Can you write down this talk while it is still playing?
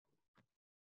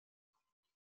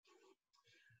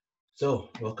So,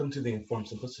 welcome to the Informed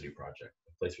Simplicity Project,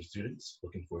 a place for students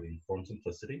looking for the informed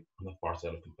simplicity on the far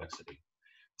side of complexity.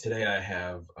 Today, I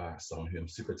have someone who I'm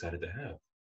super excited to have,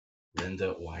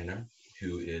 Linda Weiner,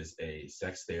 who is a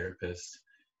sex therapist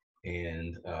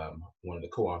and one of the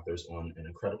co-authors on an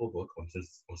incredible book on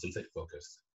Sensate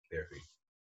focused therapy.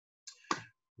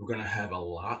 We're going to have a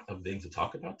lot of things to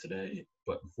talk about today,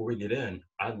 but before we get in,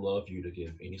 I'd love you to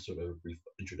give any sort of brief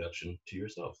introduction to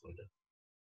yourself, Linda.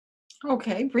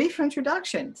 Okay, brief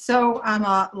introduction. So I'm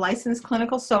a licensed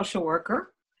clinical social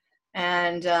worker,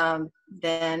 and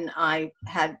then I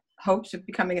had hopes of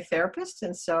becoming a therapist,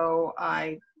 and so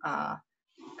I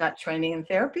got training in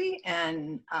therapy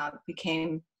and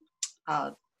became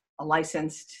a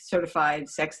licensed certified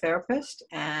sex therapist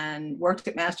and worked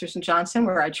at Masters and Johnson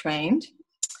where I trained.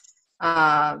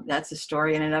 That's a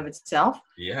story in and of itself.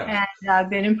 Yeah. And I've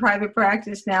been in private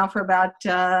practice now for about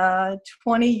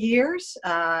 20 years.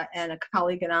 And a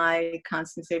colleague and I,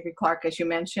 Constance Avery Clark, as you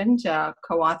mentioned,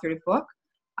 co-authored a book.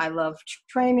 I love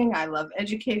training. I love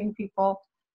educating people.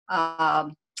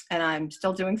 And I'm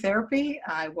still doing therapy.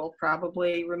 I will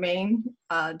probably remain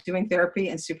doing therapy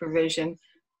and supervision.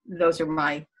 Those are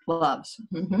my loves.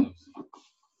 Mm-hmm.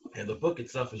 And the book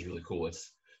itself is really cool.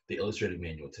 It's the illustrated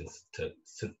manual to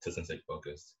Sensate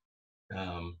Focus.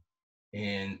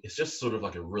 And it's just sort of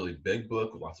like a really big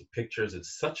book with lots of pictures.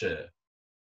 It's such a,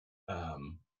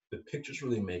 the pictures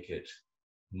really make it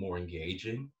more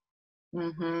engaging.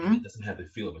 Mm-hmm. And it doesn't have the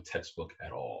feel of a textbook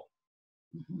at all.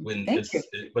 Mm-hmm.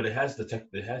 But it has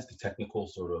the technical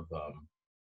sort of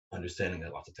understanding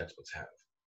that lots of textbooks have.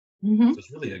 Mm-hmm. So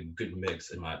it's really a good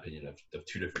mix, in my opinion, of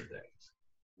two different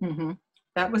things. Mm-hmm.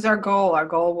 That was our goal. Our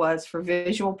goal was for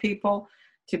visual people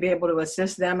to be able to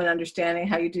assist them in understanding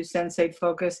how you do sensate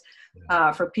focus.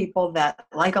 For people that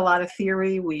like a lot of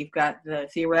theory, we've got the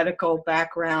theoretical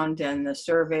background and the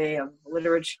survey of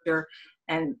literature.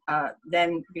 And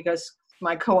then because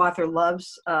my co-author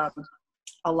loves a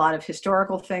lot of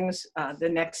historical things, the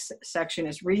next section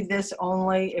is read this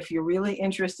only if you're really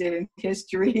interested in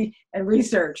history and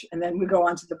research. And then we go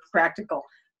on to the practical,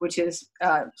 which is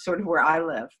sort of where I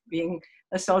live. Being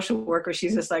a social worker,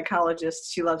 she's a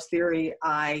psychologist, she loves theory.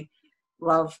 I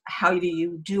love how do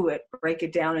you do it, break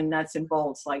it down in nuts and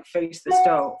bolts, like face the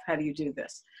stove, how do you do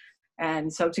this?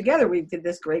 And so together we did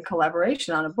this great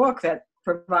collaboration on a book that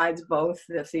provides both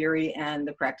the theory and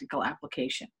the practical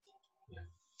application. Yeah.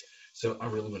 So I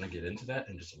really want to get into that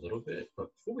in just a little bit, but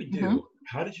before we do,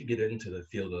 How did you get into the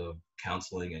field of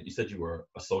counseling? And you said you were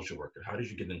a social worker. How did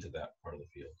you get into that part of the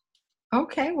field?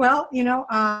 Okay, well,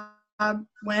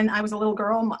 when I was a little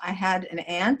girl, I had an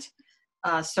aunt,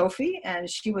 Sophie, and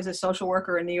she was a social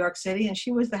worker in New York City, and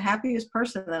she was the happiest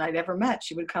person that I'd ever met.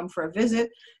 She would come for a visit.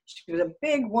 She was a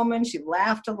big woman. She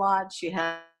laughed a lot. She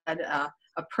had a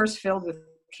purse filled with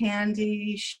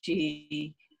candy.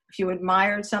 If you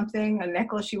admired something, a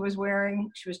necklace she was wearing,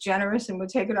 she was generous and would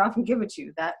take it off and give it to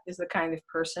you. That is the kind of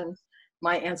person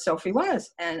my Aunt Sophie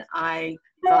was. And I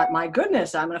thought, my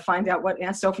goodness, I'm going to find out what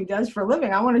Aunt Sophie does for a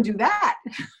living. I want to do that.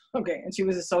 Okay. And she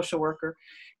was a social worker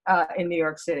in New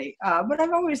York City. But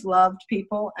I've always loved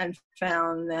people and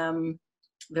found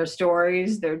their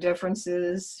stories, their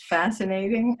differences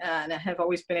fascinating. And I have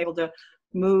always been able to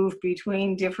move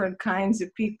between different kinds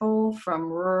of people, from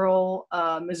rural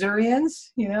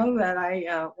Missourians,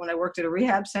 that when I worked at a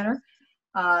rehab center,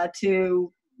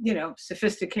 to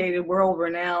sophisticated,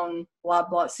 world-renowned, blah,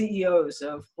 blah, CEOs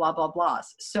of blah, blah, blahs.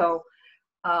 So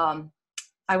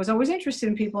I was always interested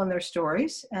in people and their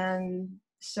stories. And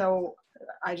so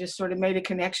I just sort of made a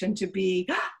connection to be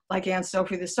like Aunt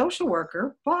Sophie, the social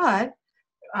worker. But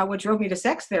what drove me to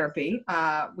sex therapy,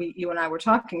 you and I were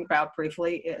talking about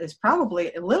briefly, is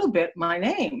probably a little bit my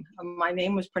name. My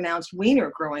name was pronounced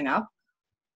Weiner growing up.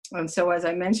 And so as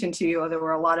I mentioned to you, there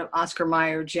were a lot of Oscar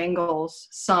Mayer jingles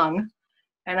sung.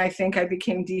 And I think I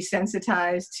became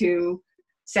desensitized to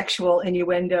sexual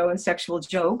innuendo and sexual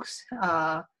jokes.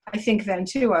 I think then,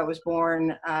 too, I was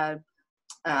born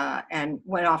and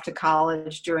went off to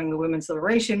college during the women's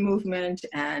liberation movement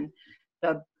and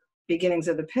the beginnings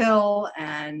of the pill.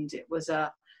 And it was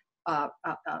a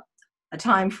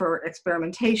time for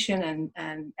experimentation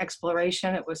and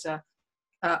exploration. It was a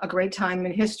great time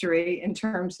in history in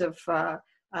terms of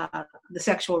the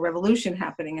sexual revolution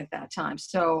happening at that time.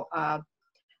 So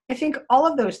I think all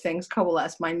of those things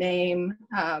coalesce: my name,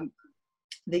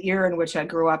 the era in which I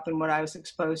grew up and what I was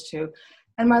exposed to,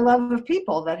 and my love of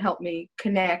people that helped me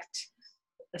connect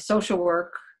social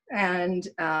work and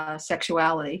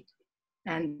sexuality.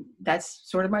 And that's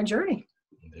sort of my journey.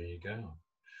 There you go.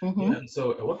 Mm-hmm. Yeah, and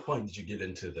so at what point did you get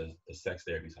into the sex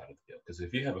therapy side of the field? Because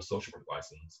if you have a social work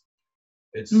license,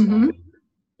 it's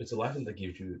it's a license that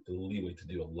gives you the leeway to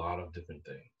do a lot of different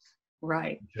things.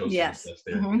 Right. You chose Yes. sex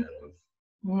therapy Mm-hmm. out of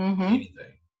Mm-hmm.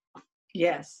 anything.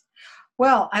 Yes.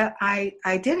 Well,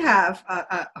 I did have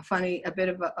a bit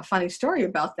of a funny story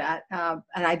about that, and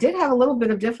I did have a little bit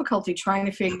of difficulty trying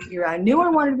to figure out. I knew I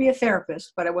wanted to be a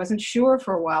therapist, but I wasn't sure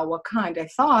for a while what kind. I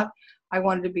thought I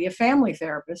wanted to be a family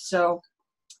therapist, so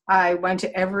I went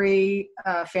to every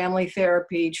family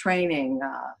therapy training.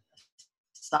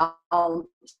 Sal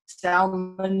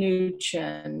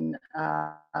Minuchin,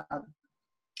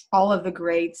 all of the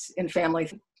greats in family.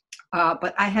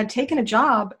 But I had taken a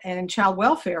job in child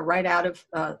welfare right out of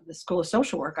the School of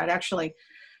Social Work. I'd actually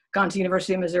gone to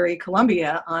University of Missouri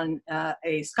Columbia on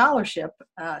a scholarship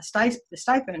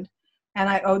stipend, and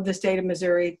I owed the state of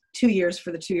Missouri 2 years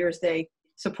for the 2 years they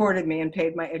supported me and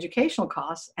paid my educational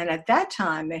costs. And at that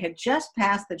time, they had just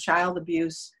passed the child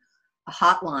abuse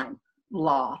hotline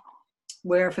law,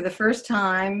 where for the first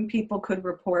time people could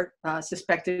report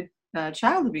suspected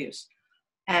child abuse.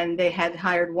 And they had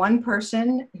hired one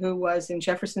person who was in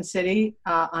Jefferson City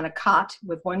on a cot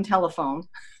with one telephone.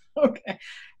 Okay.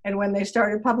 And when they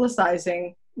started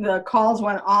publicizing, the calls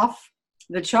went off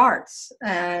the charts.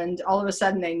 And all of a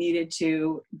sudden they needed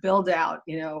to build out,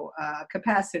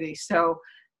 capacity. So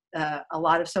a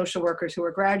lot of social workers who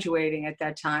were graduating at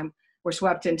that time were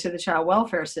swept into the child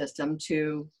welfare system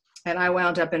and I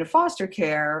wound up in a foster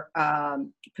care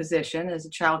position as a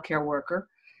child care worker.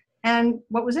 And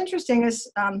what was interesting is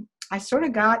I sort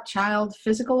of got child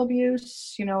physical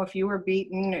abuse. If you were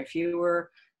beaten, if you were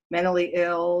mentally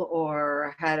ill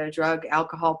or had a drug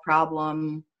alcohol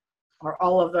problem or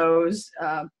all of those,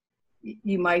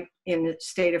 you might, in a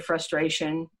state of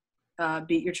frustration,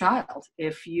 beat your child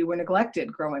if you were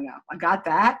neglected growing up. I got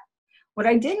that. What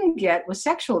I didn't get was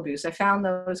sexual abuse. I found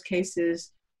those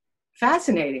cases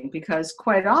fascinating because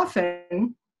quite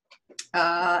often,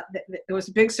 it was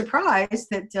a big surprise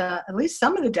that at least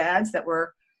some of the dads that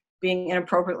were being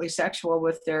inappropriately sexual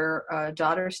with their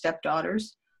daughters,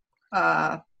 stepdaughters,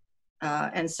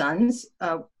 and sons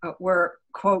were,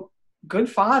 quote, good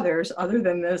fathers other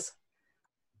than this.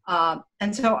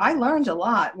 And so I learned a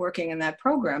lot working in that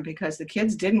program because the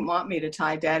kids didn't want me to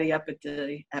tie daddy up at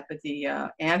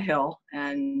the anthill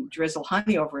and drizzle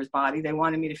honey over his body. They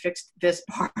wanted me to fix this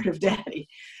part of daddy.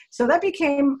 So that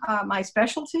became my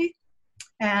specialty.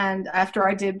 And after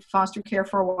I did foster care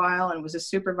for a while and was a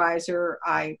supervisor,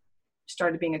 I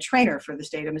started being a trainer for the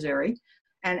state of Missouri.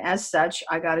 And as such,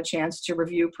 I got a chance to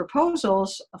review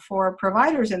proposals for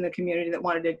providers in the community that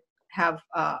wanted to have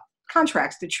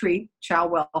contracts to treat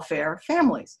child welfare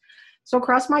families. So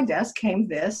across my desk came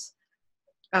this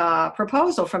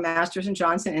proposal from Masters and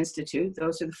Johnson Institute.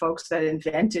 Those are the folks that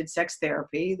invented sex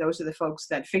therapy. Those are the folks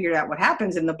that figured out what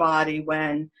happens in the body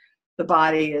when the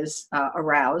body is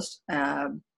aroused,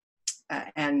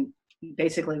 and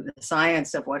basically the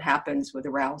science of what happens with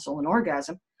arousal and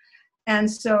orgasm.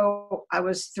 And so I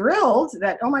was thrilled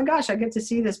that, oh my gosh, I get to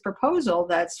see this proposal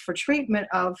that's for treatment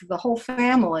of the whole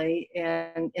family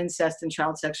in incest and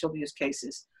child sexual abuse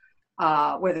cases,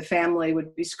 where the family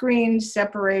would be screened,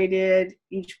 separated,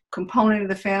 each component of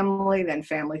the family, then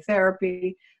family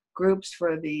therapy, groups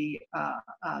for the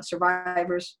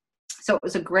survivors. So it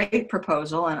was a great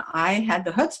proposal, and I had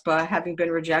the chutzpah, having been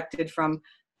rejected from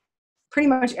pretty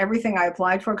much everything I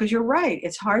applied for, because you're right,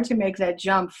 it's hard to make that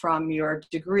jump from your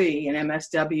degree in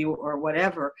MSW or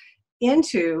whatever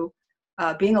into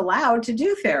being allowed to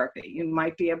do therapy. You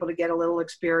might be able to get a little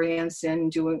experience in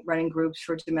running groups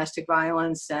for domestic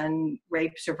violence and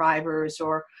rape survivors,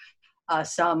 or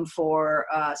some for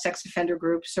sex offender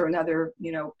groups, or another,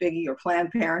 biggie, or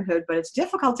Planned Parenthood, but it's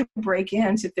difficult to break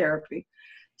into therapy.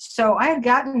 So I had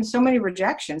gotten so many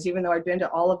rejections, even though I'd been to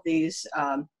all of these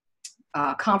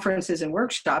conferences and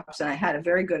workshops, and I had a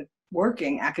very good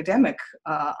working academic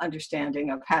understanding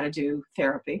of how to do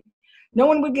therapy. No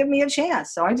one would give me a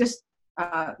chance. So I just,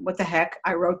 what the heck,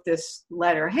 I wrote this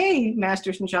letter. Hey,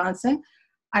 Masters and Johnson,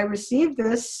 I received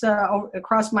this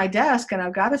across my desk, and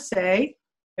I've got to say,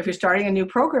 if you're starting a new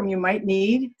program, you might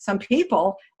need some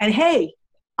people. And hey,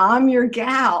 I'm your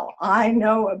gal. I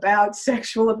know about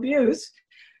sexual abuse.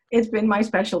 It's been my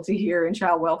specialty here in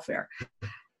child welfare.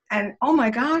 And oh my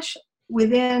gosh,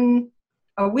 within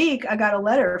a week, I got a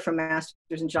letter from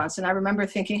Masters and Johnson. I remember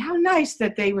thinking how nice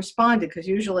that they responded, because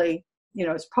usually,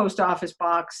 it's post office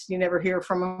box, you never hear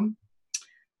from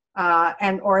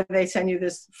them. Or they send you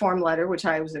this form letter, which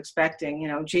I was expecting,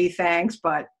 gee, thanks,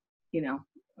 but,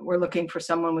 we're looking for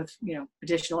someone with,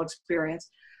 additional experience.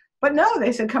 But no,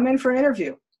 they said, come in for an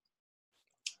interview.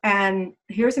 And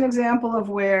here's an example of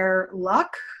where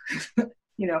luck,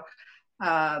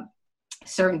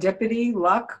 serendipity,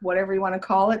 luck, whatever you want to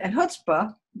call it, and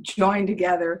chutzpah joined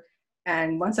together.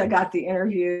 And once I got the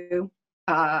interview,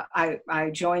 I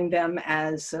joined them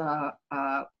as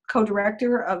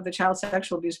co-director of the child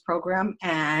sexual abuse program.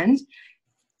 And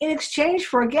in exchange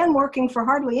for, again, working for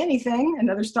hardly anything,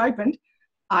 another stipend,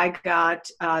 I got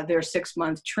their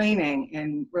 6-month training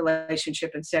in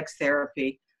relationship and sex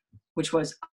therapy, which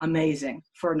was amazing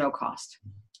for no cost.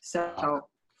 So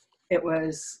it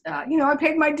was, I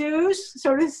paid my dues,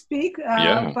 so to speak,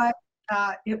 but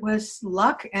it was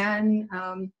luck and,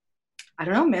 I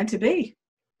don't know, meant to be.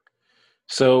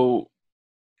 So,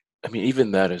 I mean,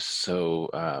 even that is so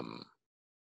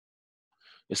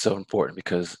important,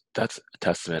 because that's a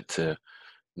testament to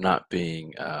not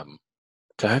being,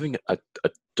 to having a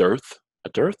dearth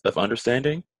of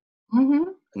understanding,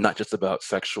 not just about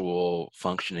sexual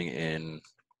functioning in,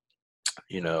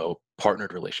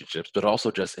 partnered relationships, but also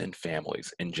just in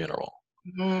families in general.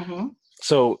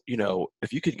 So,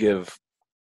 if you could give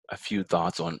a few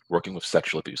thoughts on working with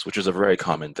sexual abuse, which is a very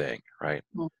common thing, right?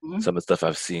 Some of the stuff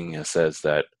I've seen says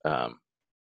that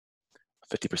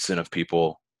 50% of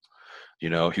people,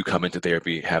 who come into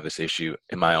therapy have this issue.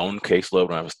 In my own caseload,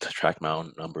 when I was tracking my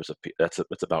own numbers of people,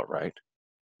 that's about right.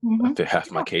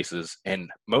 Half my cases,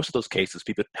 and most of those cases,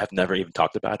 people have never even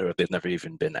talked about it, or they've never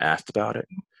even been asked about it.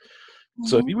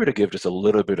 So if you were to give just a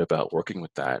little bit about working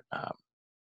with that,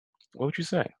 what would you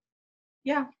say?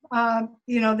 Yeah.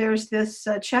 There's this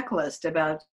checklist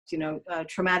about,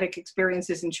 traumatic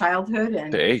experiences in childhood.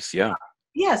 And The ACE, yeah.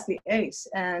 Yes, the ACE.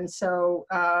 And so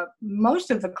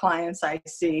most of the clients I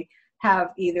see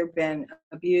have either been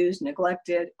abused,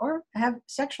 neglected, or have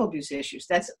sexual abuse issues.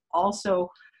 That's also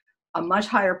a much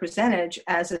higher percentage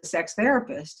as a sex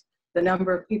therapist. The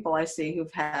number of people I see who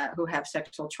have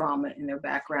sexual trauma in their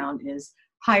background is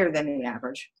higher than the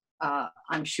average,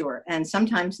 I'm sure, and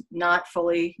sometimes not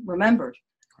fully remembered.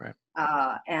 Right.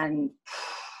 And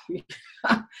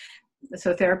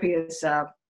so therapy is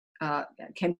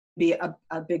can be a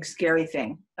big scary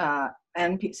thing.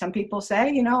 And some people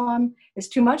say, it's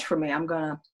too much for me. I'm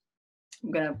gonna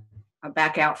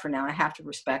back out for now. I have to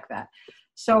respect that.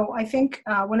 So I think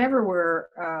whenever we're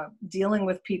dealing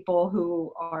with people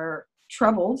who are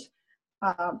troubled,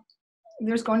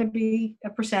 there's going to be a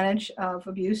percentage of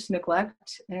abuse,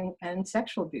 neglect, and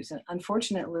sexual abuse. And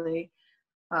unfortunately,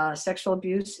 sexual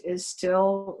abuse is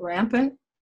still rampant.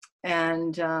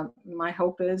 And my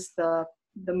hope is the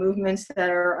movements that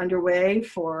are underway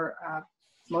for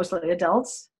mostly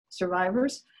adults,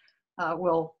 survivors,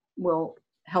 will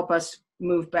help us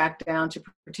move back down to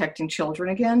protecting children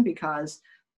again, because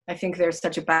I think there's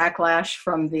such a backlash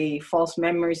from the false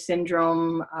memory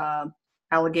syndrome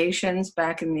allegations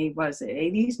back in the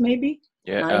 80s maybe?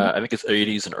 Yeah, I think it's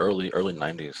 80s and early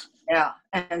 90s. Yeah,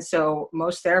 and so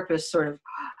most therapists sort of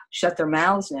shut their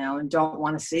mouths now and don't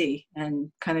want to see,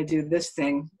 and kind of do this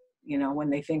thing,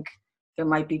 when they think there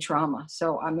might be trauma.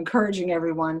 So I'm encouraging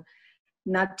everyone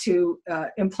not to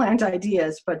implant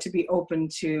ideas, but to be open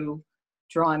to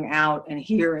drawing out and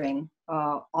hearing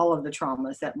all of the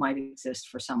traumas that might exist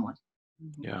for someone.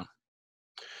 Yeah.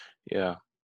 I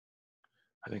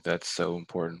think that's so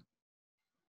important,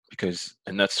 because,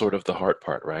 and that's sort of the hard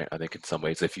part, right? I think in some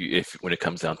ways, if when it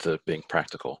comes down to being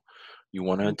practical, you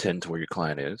want to attend to where your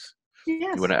client is.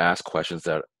 Yes. You want to ask questions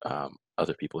that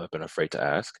other people have been afraid to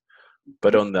ask.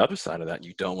 But on the other side of that,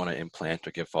 you don't want to implant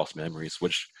or give false memories,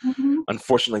 which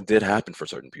unfortunately did happen for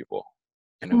certain people,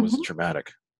 and it was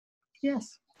traumatic.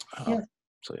 Yes.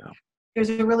 So yeah.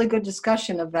 There's a really good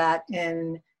discussion of that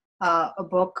in a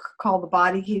book called The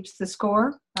Body Keeps the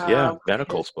Score. Weiner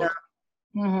book.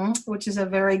 Which is a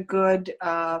very good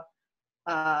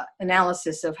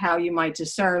analysis of how you might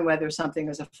discern whether something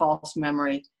is a false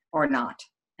memory or not.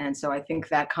 And so I think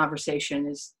that conversation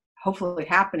is hopefully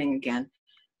happening again.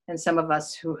 And some of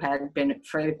us who had been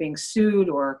afraid of being sued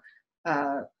or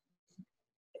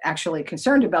actually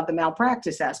concerned about the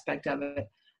malpractice aspect of it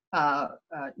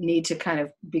need to kind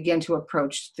of begin to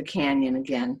approach the canyon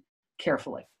again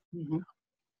carefully.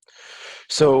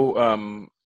 So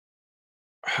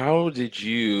how did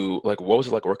you, what was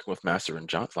it like working with Master and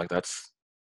Johnson? Like, that's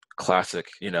classic,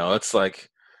 it's like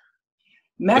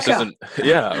Mecca.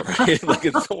 Right? Like,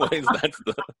 in some ways, that's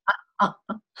the...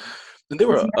 And there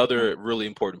were other really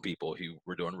important people who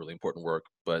were doing really important work,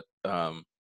 but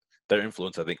their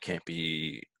influence, I think, can't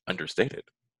be understated.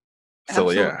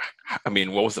 Absolutely. So, yeah, I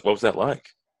mean, what was that like?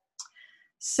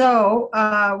 So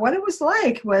what it was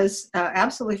like was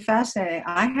absolutely fascinating.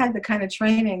 I had the kind of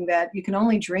training that you can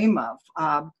only dream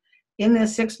of. In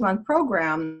this 6-month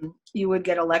program, you would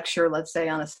get a lecture, let's say,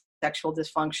 on a sexual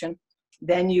dysfunction.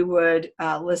 Then you would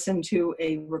listen to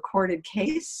a recorded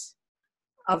case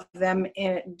of them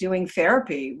doing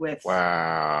therapy with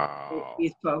Wow.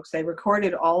 these folks. They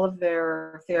recorded all of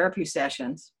their therapy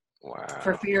sessions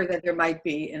for Wow. fear that there might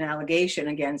be an allegation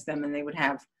against them, and they would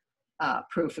have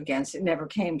proof against it. Never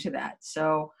came to that.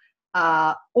 So,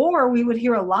 or we would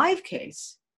hear a live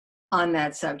case on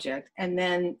that subject, and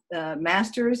then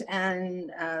Masters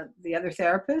and the other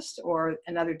therapist or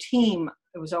another team,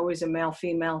 it was always a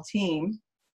male-female team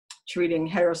treating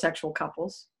heterosexual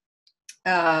couples,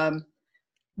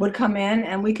 would come in,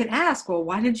 and we could ask, well,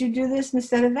 why did you do this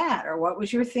instead of that? Or what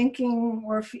was your thinking?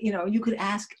 Or, you could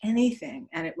ask anything,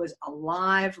 and it was a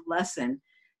live lesson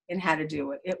in how to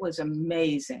do it. It was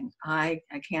amazing. I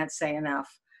can't say enough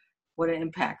what an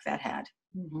impact that had.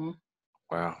 Mm-hmm.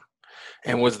 Wow.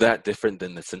 And was that different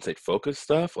than the Sensate Focus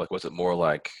stuff? Like, was it more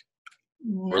like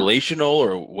relational,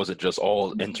 or was it just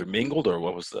all intermingled, or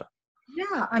what was the?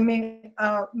 Yeah, I mean,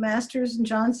 Masters and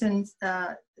Johnson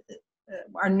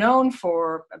are known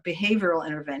for behavioral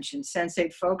intervention.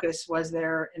 Sensate Focus was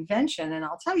their invention, and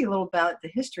I'll tell you a little about the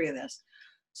history of this.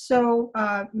 So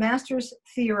Masters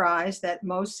theorized that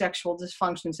most sexual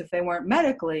dysfunctions, if they weren't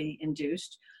medically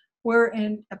induced, were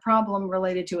in a problem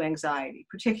related to anxiety.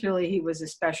 Particularly, he was a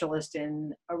specialist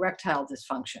in erectile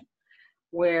dysfunction,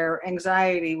 where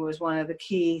anxiety was one of the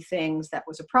key things that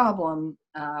was a problem,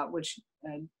 which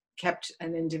kept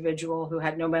an individual who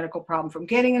had no medical problem from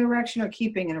getting an erection or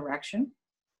keeping an erection.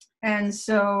 And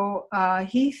so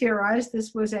he theorized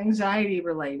this was anxiety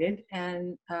related,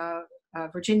 and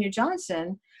Virginia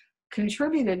Johnson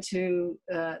contributed to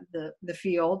the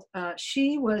field.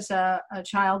 She was a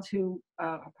child who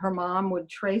her mom would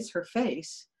trace her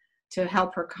face to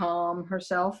help her calm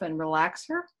herself and relax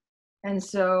her. And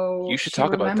so you should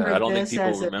talk about that. I don't think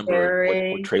people remember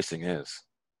what tracing is.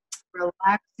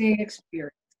 Relaxing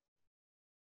experience.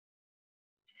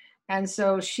 And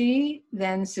so she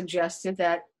then suggested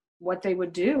that what they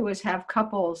would do is have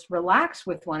couples relax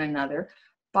with one another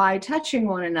by touching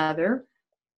one another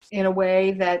in a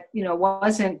way that,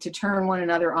 wasn't to turn one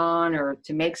another on or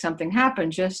to make something happen,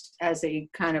 just as a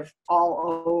kind of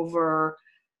all over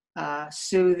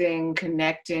soothing,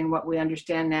 connecting, what we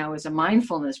understand now as a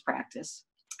mindfulness practice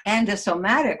and a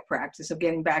somatic practice of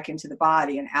getting back into the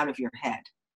body and out of your head.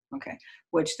 Okay.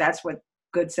 Which that's what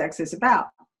good sex is about.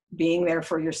 Being there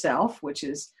for yourself, which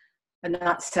is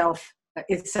not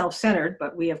it's self-centered,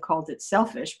 but we have called it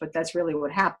selfish, but that's really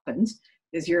what happens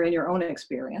is you're in your own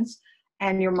experience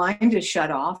and your mind is shut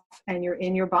off and you're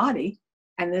in your body.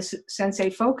 And this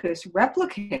Sensate Focus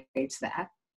replicates that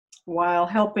while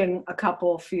helping a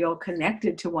couple feel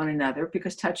connected to one another,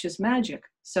 because touch is magic.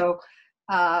 So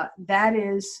that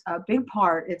is a big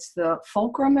part. It's the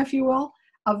fulcrum, if you will,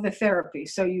 of the therapy.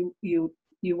 So you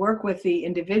work with the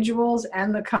individuals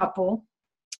and the couple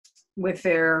with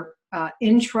their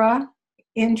intrapersonal,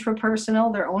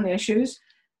 their own issues,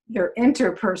 their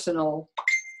interpersonal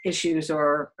issues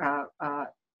or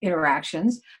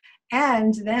interactions,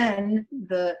 and then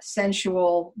the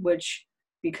sensual, which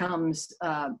becomes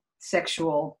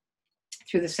sexual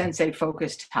through the Sensate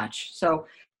focused touch. So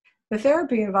the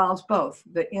therapy involves both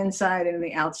the inside and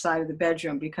the outside of the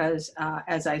bedroom, because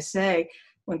as I say,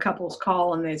 when couples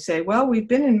call and they say, well, we've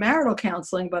been in marital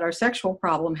counseling, but our sexual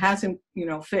problem hasn't,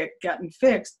 gotten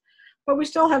fixed, but we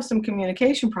still have some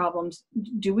communication problems.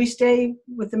 Do we stay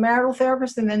with the marital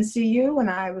therapist and then see you? And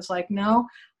I was like, no,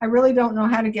 I really don't know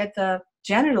how to get the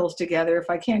genitals together if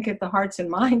I can't get the hearts and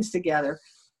minds together.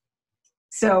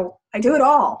 So I do it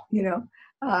all,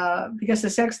 because the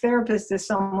sex therapist is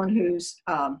someone who's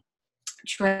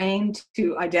trained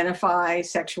to identify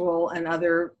sexual and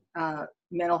other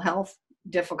mental health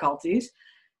difficulties,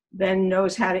 then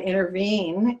knows how to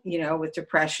intervene, with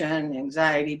depression,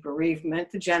 anxiety, bereavement,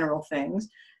 the general things.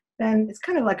 Then it's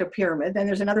kind of like a pyramid. Then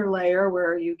there's another layer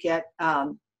where you get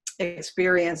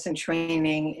experience and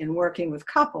training in working with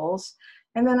couples.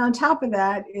 And then on top of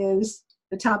that is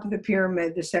the top of the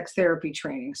pyramid, the sex therapy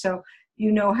training. So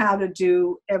you know how to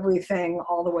do everything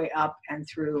all the way up and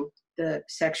through the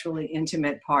sexually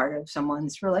intimate part of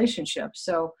someone's relationship.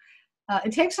 So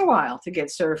it takes a while to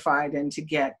get certified and to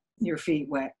get your feet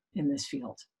wet in this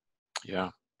field. Yeah.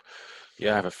 I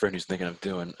have a friend who's thinking of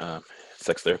doing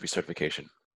sex therapy certification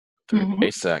through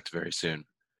ASACS very soon.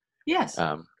 Yes.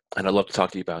 And I'd love to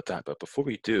talk to you about that. But before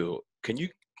we do,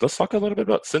 let's talk a little bit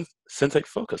about Sensate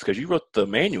Focus, because you wrote the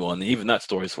manual, and even that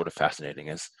story is sort of fascinating.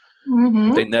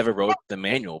 They never wrote the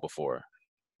manual before.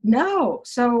 No.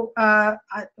 So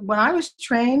when I was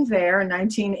trained there in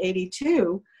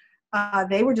 1982,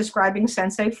 they were describing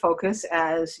Sensate Focus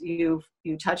as you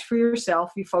touch for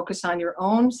yourself, you focus on your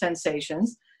own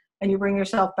sensations, and you bring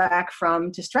yourself back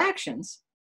from distractions.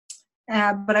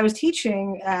 But I was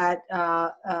teaching at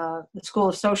the School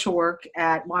of Social Work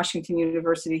at Washington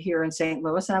University here in St.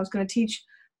 Louis, and I was going to teach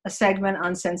a segment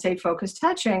on sensate focused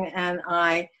touching, and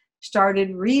I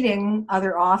started reading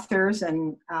other authors,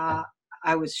 and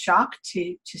I was shocked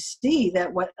to see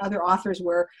that what other authors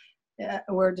were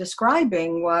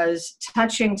describing was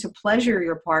touching to pleasure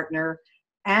your partner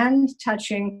and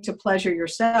touching to pleasure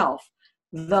yourself,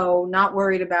 though not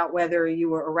worried about whether you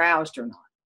were aroused or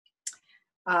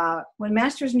not. When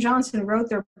Masters and Johnson wrote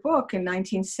their book in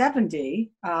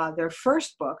 1970, their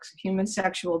first book, Human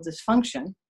Sexual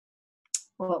Dysfunction,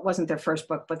 well, it wasn't their first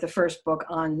book, but the first book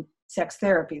on sex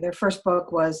therapy. Their first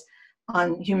book was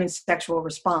on human sexual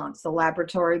response, the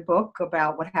laboratory book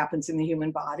about what happens in the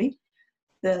human body.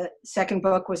 The second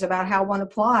book was about how one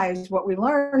applies what we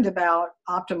learned about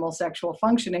optimal sexual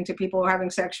functioning to people who are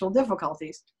having sexual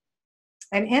difficulties.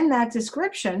 And in that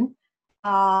description,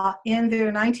 in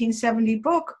their 1970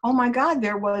 book, oh my God,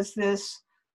 there was this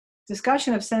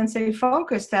discussion of sensate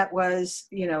focus that was,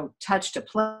 touch to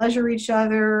pleasure each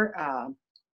other,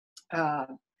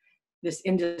 this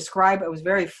indescribable, it was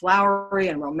very flowery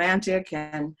and romantic.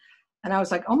 And I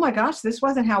was like, oh my gosh, this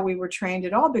wasn't how we were trained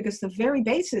at all, because the very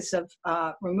basis of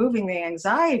removing the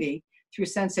anxiety through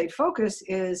sensate focus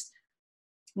is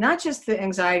not just the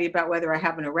anxiety about whether I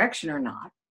have an erection or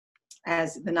not,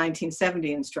 as the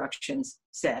 1970 instructions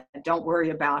said, don't worry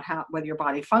about whether your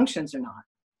body functions or not.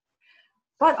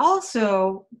 But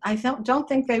also, I don't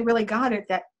think they really got it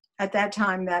that at that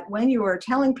time that when you are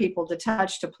telling people to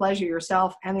touch to pleasure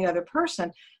yourself and the other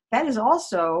person, that is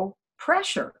also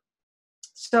pressure.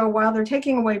 So while they're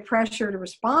taking away pressure to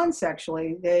respond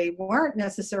sexually, they weren't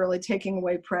necessarily taking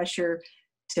away pressure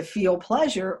to feel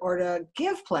pleasure or to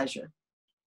give pleasure.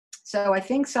 So I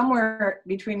think somewhere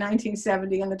between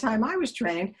 1970 and the time I was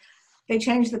trained, they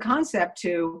changed the concept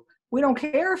to, we don't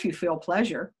care if you feel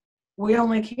pleasure. We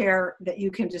only care that you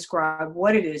can describe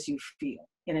what it is you feel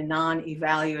in a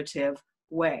non-evaluative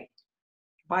way,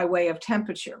 by way of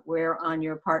temperature. Where on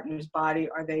your partner's body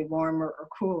are they warmer or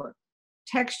cooler?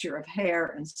 Texture of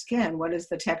hair and skin. What is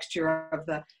the texture of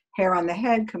the hair on the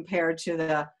head compared to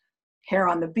the hair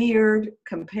on the beard,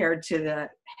 compared to the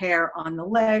hair on the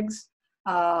legs?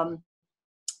 And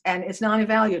it's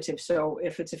non-evaluative. So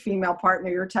if it's a female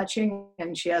partner you're touching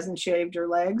and she hasn't shaved her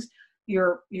legs,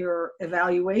 your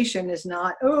evaluation is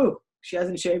not, oh, she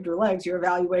hasn't shaved her legs. Your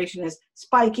evaluation is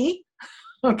spiky.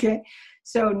 Okay.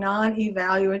 So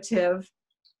non-evaluative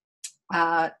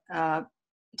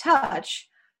touch,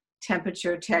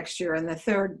 temperature, texture, and the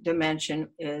third dimension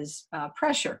is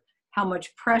pressure. How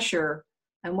much pressure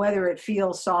and whether it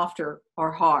feels softer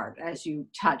or hard as you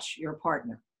touch your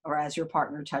partner or as your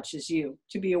partner touches you,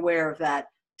 to be aware of that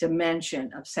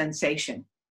dimension of sensation.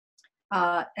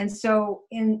 And so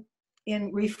in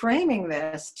reframing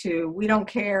this to, we don't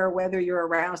care whether you're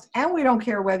aroused, and we don't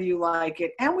care whether you like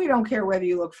it, and we don't care whether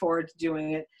you look forward to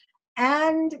doing it,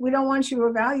 and we don't want you to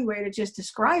evaluate it, just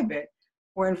describe it.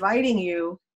 We're inviting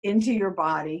you into your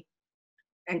body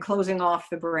and closing off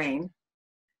the brain,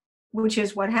 which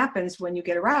is what happens when you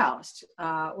get aroused.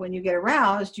 When you get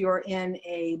aroused, you're in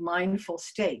a mindful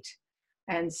state.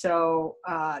 And so,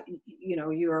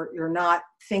 you're not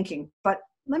thinking. But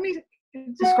let me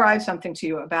describe something to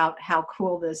you about how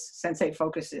cool this sensate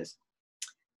focus is.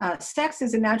 Sex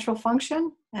is a natural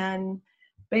function, and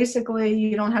basically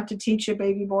you don't have to teach a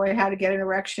baby boy how to get an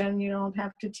erection. You don't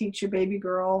have to teach a baby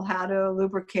girl how to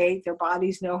lubricate. Their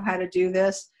bodies know how to do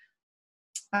this.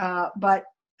 But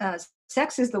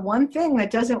sex is the one thing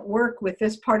that doesn't work with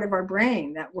this part of our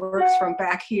brain that works from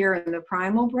back here in the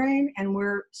primal brain. And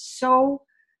we're so,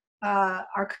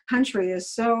 our country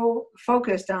is so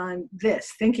focused on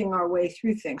this, thinking our way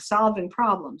through things, solving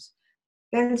problems,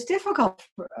 that it's difficult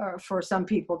for some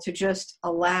people to just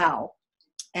allow.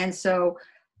 And so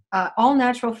all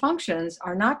natural functions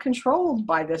are not controlled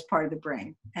by this part of the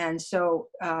brain. And so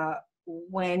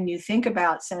when you think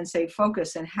about sensate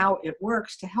focus and how it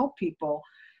works to help people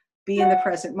be in the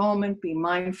present moment, be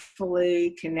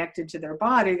mindfully connected to their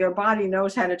body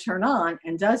knows how to turn on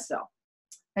and does so.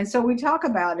 And so we talk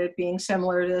about it being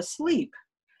similar to sleep.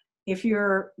 If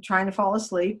you're trying to fall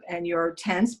asleep and you're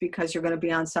tense because you're going to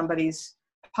be on somebody's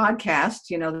podcast,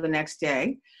 the next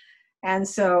day, and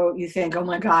so you think, oh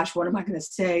my gosh, what am I going to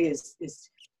say? Is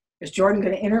Jordan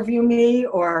going to interview me,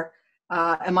 or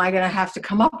am I going to have to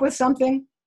come up with something?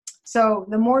 So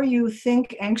the more you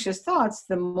think anxious thoughts,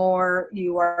 the more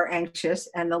you are anxious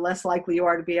and the less likely you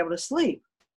are to be able to sleep.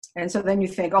 And so then you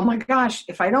think, oh my gosh,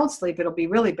 if I don't sleep, it'll be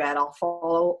really bad. I'll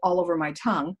fall all over my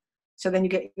tongue. So then you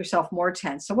get yourself more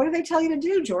tense. So what do they tell you to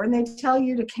do, Jordan? They tell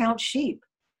you to count sheep.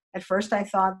 At first I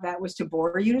thought that was to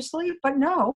bore you to sleep, but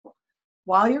no.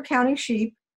 while you're counting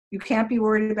sheep, you can't be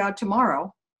worried about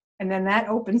tomorrow. And then that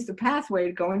opens the pathway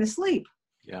to going to sleep.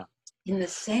 Yeah. In the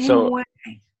same way.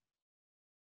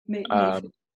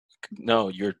 No,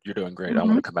 you're doing great. Mm-hmm. I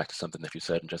want to come back to something that you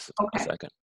said in just a second.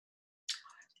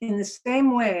 In the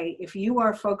same way, if you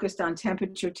are focused on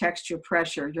temperature, texture,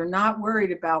 pressure, you're not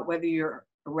worried about whether your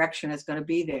erection is going to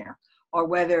be there, or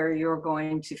whether you're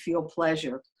going to feel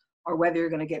pleasure, or whether you're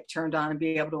going to get turned on and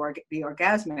be able to be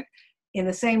orgasmic. In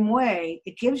the same way,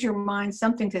 it gives your mind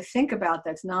something to think about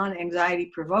that's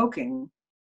non-anxiety provoking,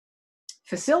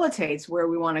 facilitates where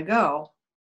we want to go,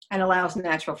 and allows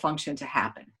natural function to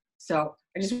happen. So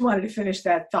I just wanted to finish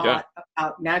that thought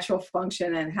about natural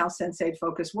function and how Sensate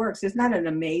focus works. Isn't that an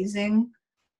amazing?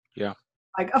 Yeah.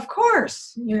 Like, of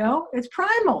course, it's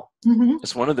primal.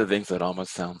 It's one of the things that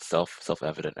almost sounds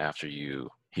self-evident after you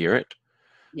hear it.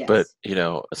 Yes. But,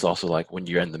 it's also like when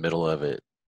you're in the middle of it,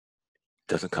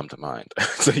 doesn't come to mind.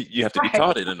 So you have to be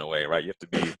taught it in a way, right? You have to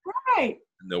be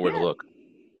know where to look.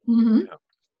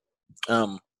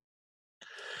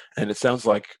 And it sounds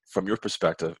like from your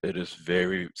perspective, it is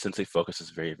Sensate focus is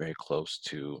very, very close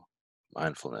to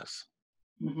mindfulness.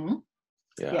 Yeah.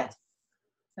 Yes,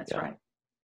 that's right.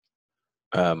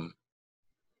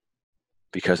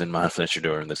 Because in mindfulness, you're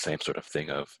doing the same sort of thing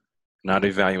of not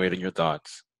evaluating your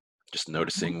thoughts, just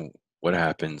noticing what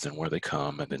happens and where they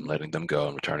come, and then letting them go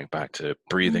and returning back to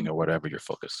breathing or whatever you're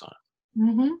focused on.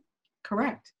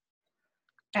 Correct.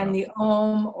 And the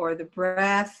Om or the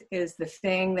breath is the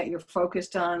thing that you're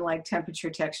focused on, like temperature,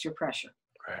 texture, pressure.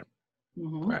 Right.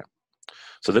 Right.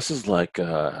 So this is like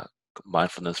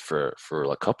mindfulness for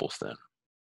like couples then.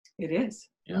 It is.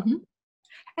 Yeah.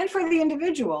 And for the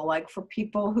individual, like for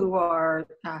people who are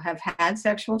have had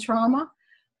sexual trauma,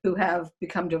 who have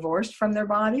become divorced from their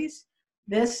bodies,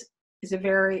 this is a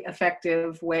very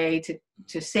effective way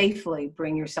to safely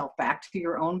bring yourself back to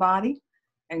your own body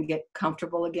and get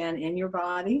comfortable again in your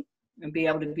body and be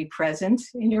able to be present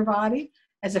in your body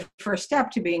as a first step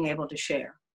to being able to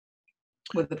share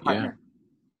with the partner.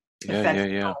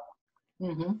 Yeah.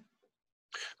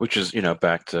 Which is,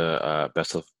 back to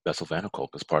Bessel van der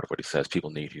Kolk, is part of what he says people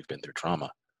need who've been through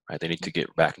trauma, right? They need to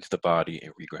get back into the body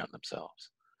and reground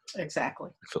themselves. Exactly.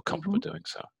 And feel comfortable doing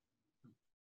so.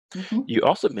 You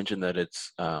also mentioned that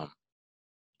it's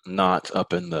not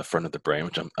up in the front of the brain,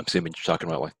 which I'm assuming you're talking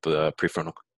about like the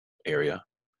prefrontal area.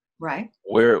 Right.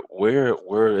 Where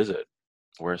is it?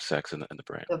 Where is sex in the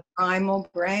brain? The primal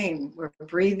brain, where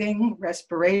breathing,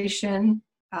 respiration,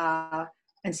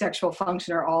 and sexual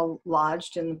function are all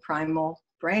lodged in the primal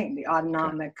brain, the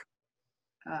autonomic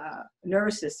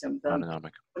nervous system.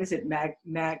 Autonomic. What is it?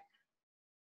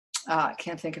 I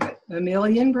can't think of it.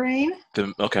 Mammalian brain?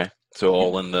 So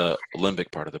all in the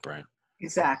limbic part of the brain.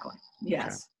 Exactly.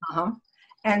 Yes. Okay.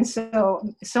 And so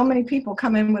many people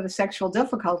come in with a sexual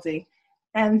difficulty,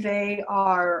 and they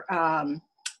are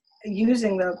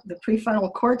using the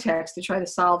prefrontal cortex to try to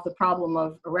solve the problem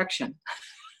of erection.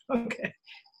 Okay.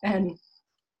 And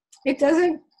it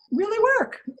doesn't really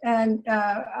work. And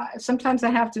sometimes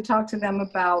I have to talk to them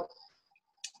about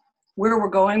where we're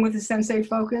going with the Sensate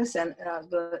focus. And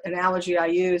the analogy I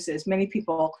use is many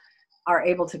people are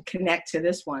able to connect to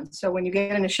this one. So when you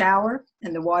get in a shower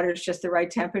and the water is just the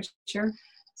right temperature,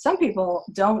 some people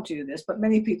don't do this, but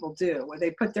many people do, where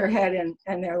they put their head in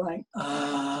and they're like,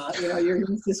 you're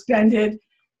suspended.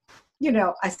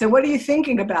 I said, what are you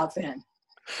thinking about then?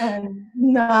 And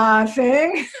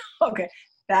nothing. Okay.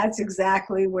 That's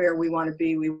exactly where we want to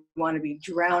be. We want to be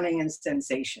drowning in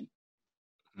sensation.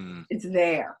 It's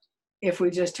there. If we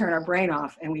just turn our brain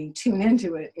off and we tune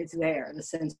into it, it's there. The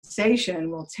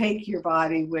sensation will take your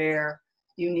body where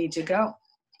you need to go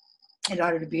in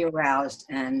order to be aroused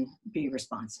and be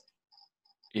responsive.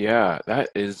 Yeah, that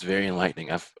is very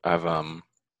enlightening. I've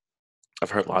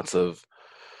heard lots of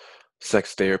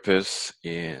sex therapists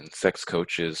and sex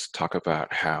coaches talk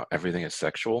about how everything is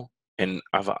sexual. And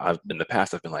I've in the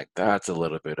past, I've been like, that's a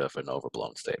little bit of an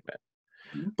overblown statement.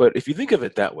 But if you think of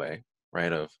it that way,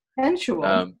 right, of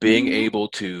being able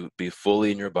to be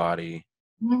fully in your body,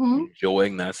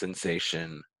 enjoying that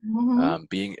sensation,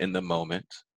 being in the moment,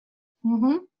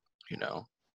 then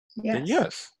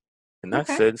yes. In that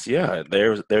sense,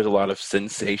 there's a lot of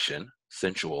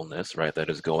sensualness, right, that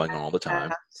is going on all the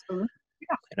time. Absolutely.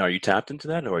 Yeah. And are you tapped into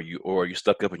that, or are you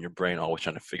stuck up in your brain always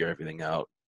trying to figure everything out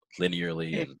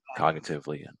linearly and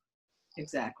cognitively?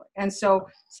 Exactly. And so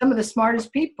some of the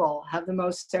smartest people have the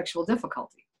most sexual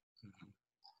difficulty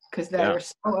because they're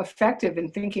so effective in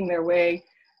thinking their way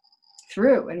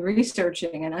through and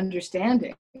researching and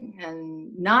understanding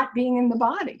and not being in the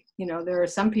body. There are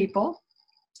some people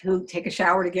who take a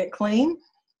shower to get clean,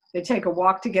 They take a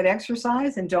walk to get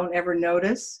exercise and don't ever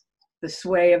notice the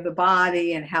sway of the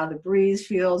body and how the breeze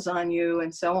feels on you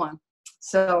and so on.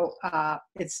 So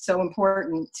it's so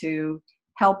important to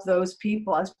help those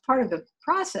people as part of the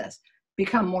process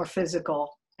become more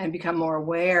physical and become more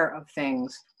aware of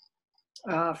things,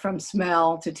 from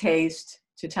smell to taste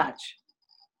to touch.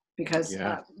 Because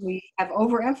we have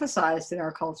overemphasized in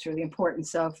our culture the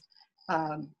importance of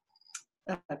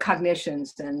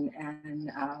cognitions and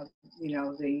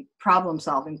the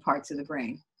problem-solving parts of the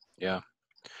brain. Yeah.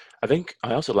 I think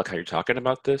I also like how you're talking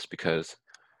about this, because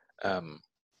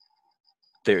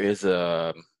there is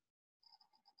a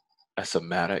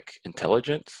somatic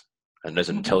intelligence, and there's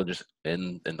an intelligence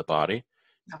in the body.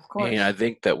 Of course. And I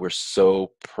think that we're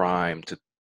so primed to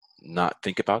not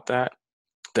think about that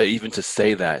even to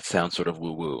say that sounds sort of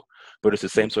woo-woo. But it's the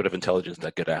same sort of intelligence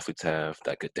that good athletes have,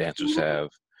 that good dancers have.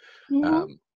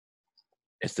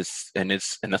 It's this, and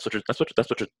that's what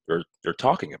you're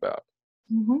talking about.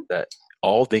 That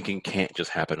all thinking can't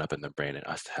just happen up in the brain; it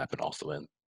has to happen also in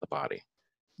the body.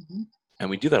 And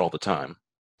we do that all the time.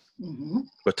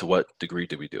 But to what degree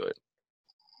do we do it?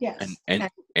 Yes.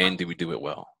 And do we do it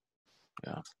well?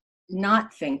 Yeah.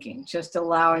 Not thinking, just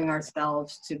allowing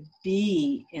ourselves to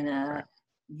be in a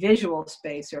visual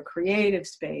space or creative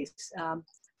space.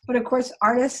 But of course,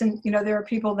 artists, and there are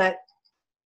people that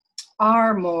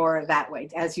are more that way,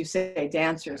 as you say,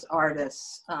 dancers,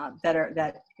 artists,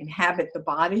 that inhabit the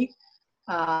body,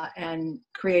 and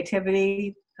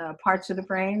creativity, parts of the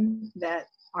brain that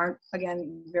aren't,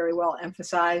 again, very well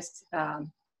emphasized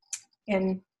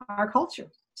in our culture.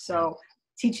 So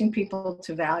teaching people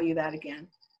to value that again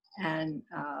and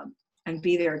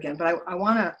be there again. But I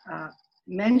want to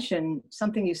mention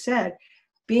something you said,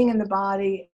 being in the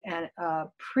body and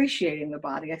appreciating the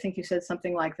body. I think you said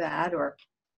something like that, or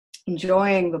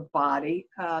enjoying the body.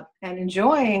 And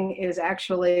enjoying is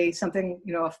actually something,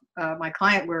 if my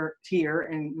client were here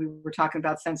and we were talking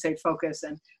about Sensate focus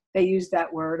and they used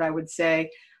that word, I would say,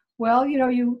 well,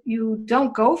 you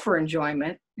don't go for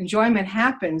enjoyment. Enjoyment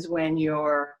happens when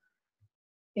you're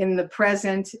in the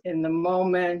present, in the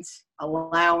moment,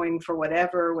 allowing for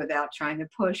whatever without trying to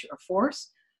push or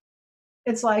force.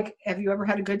 It's like, have you ever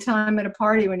had a good time at a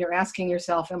party when you're asking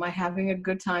yourself, am I having a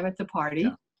good time at the party?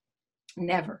 Yeah.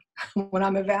 Never. When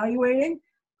I'm evaluating,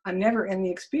 I'm never in the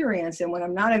experience. And when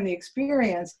I'm not in the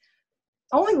experience,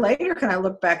 only later can I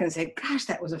look back and say, gosh,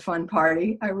 that was a fun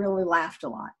party. I really laughed a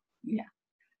lot. Yeah.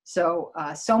 So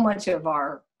much of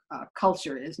our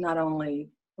culture is not only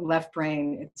left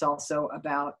brain, it's also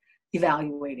about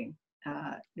evaluating.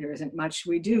 There isn't much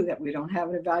we do that we don't have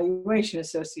an evaluation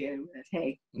associated with it.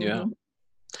 Hey. Yeah.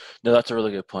 No, that's a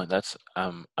really good point. That's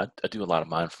I do a lot of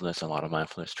mindfulness and a lot of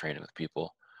mindfulness training with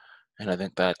people. And I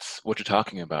think that's what you're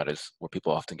talking about, is where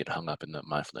people often get hung up in the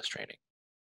mindfulness training.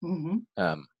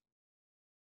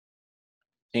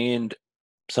 And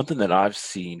something that I've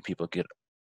seen people get,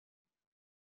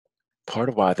 part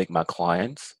of why I think my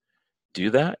clients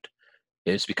do that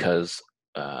is because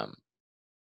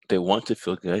they want to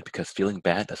feel good, because feeling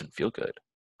bad doesn't feel good.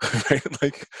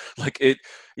 Right? Like it,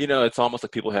 it's almost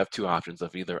like people have two options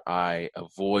of either I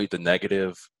avoid the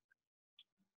negative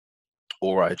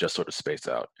or I just sort of space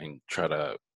out and try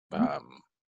to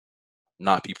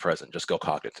not be present, just go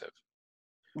cognitive.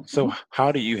 So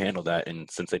how do you handle that in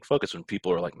Sensate Focus when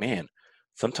people are like, man,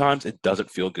 sometimes it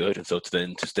doesn't feel good, and so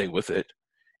to stay with it,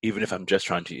 even if I'm just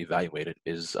trying to evaluate it,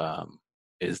 is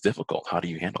difficult. How do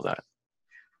you handle that?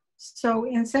 So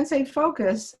in Sensate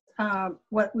Focus,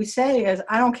 what we say is,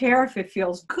 I don't care if it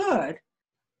feels good.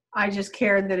 I just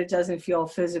care that it doesn't feel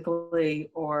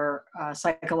physically or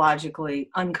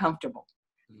psychologically uncomfortable.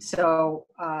 So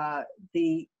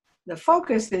the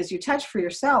focus is you touch for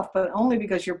yourself, but only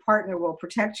because your partner will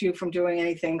protect you from doing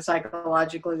anything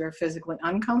psychologically or physically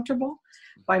uncomfortable,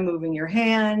 by moving your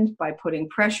hand, by putting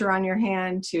pressure on your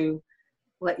hand to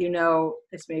let you know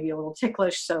it's maybe a little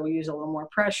ticklish, so use a little more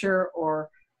pressure, or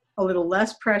a little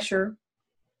less pressure.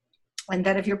 And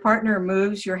that if your partner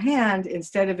moves your hand,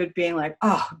 instead of it being like,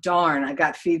 oh, darn, I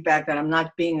got feedback that I'm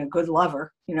not being a good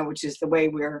lover, which is the way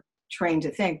we're trained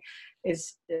to think,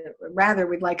 is rather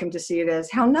we'd like him to see it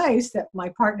as, how nice that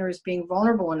my partner is being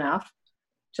vulnerable enough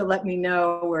to let me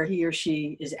know where he or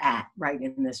she is at right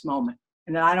in this moment.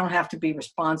 And that I don't have to be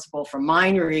responsible for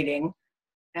mind reading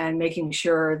and making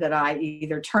sure that I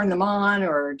either turn them on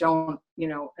or don't,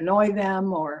 annoy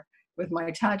them or with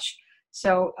my touch.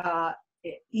 So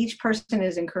each person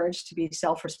is encouraged to be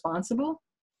self-responsible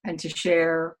and to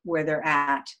share where they're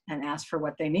at and ask for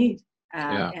what they need.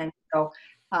 And so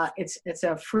it's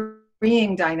a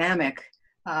freeing dynamic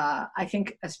I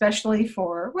think especially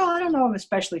for, well, I don't know if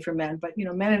especially for men, but,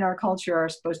 men in our culture are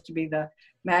supposed to be the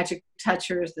magic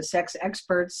touchers, the sex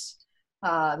experts,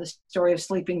 the story of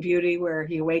Sleeping Beauty where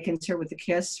he awakens her with a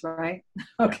kiss, right?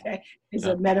 Okay. Is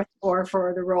a metaphor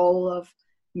for the role of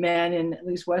men in at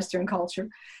least Western culture.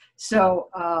 So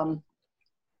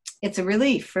it's a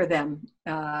relief for them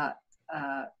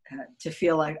to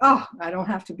feel like, oh, I don't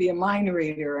have to be a mind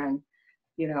reader. And,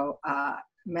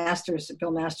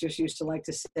 Bill Masters used to like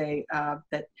to say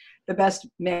that the best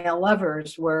male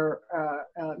lovers were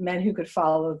men who could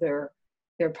follow their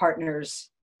partner's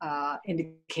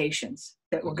indications,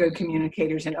 that were good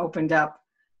communicators and opened up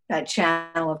that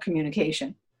channel of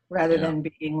communication rather than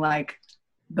being like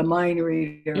the mind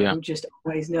reader who just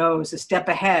always knows a step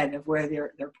ahead of where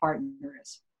their partner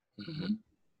is.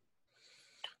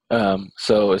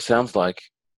 So it sounds like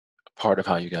part of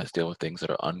how you guys deal with things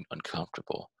that are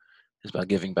uncomfortable is by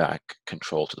giving back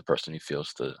control to the person who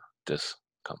feels the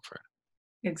discomfort.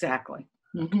 Exactly.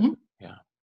 Yeah.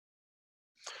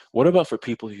 What about for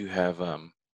people who have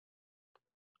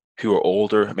who are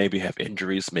older, maybe have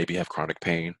injuries, maybe have chronic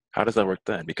pain? How does that work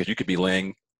then? Because you could be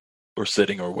laying or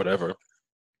sitting or whatever,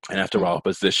 and after a while, a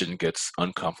position gets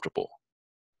uncomfortable.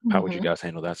 How would you guys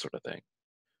handle that sort of thing?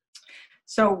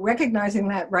 So recognizing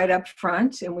that right up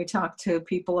front, and we talk to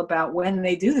people about when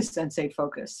they do the Sensate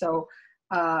focus. So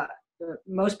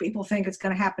most people think it's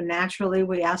going to happen naturally.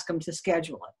 We ask them to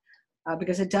schedule it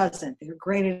because it doesn't. They're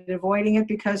great at avoiding it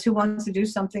because who wants to do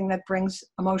something that brings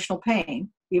emotional pain,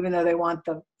 even though they want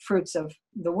the fruits of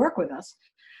the work with us?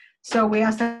 So we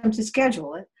ask them to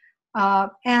schedule it.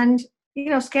 And,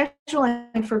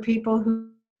 scheduling for people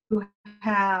who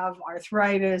have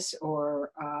arthritis or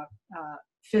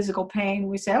physical pain,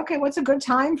 we say, okay, what's a good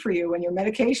time for you when your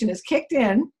medication is kicked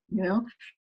in,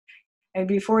 and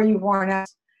before you've worn out?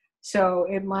 So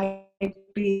it might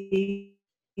be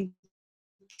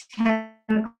 10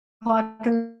 o'clock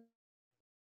in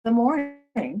the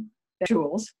morning,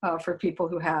 tools for people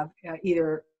who have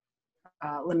either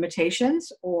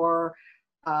limitations or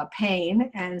pain.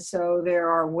 And so there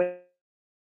are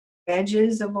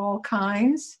wedges of all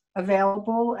kinds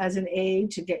available as an aid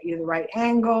to get you the right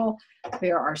angle.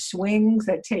 There are swings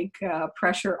that take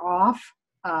pressure off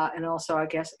and also, I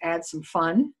guess, add some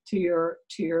fun to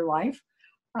your life.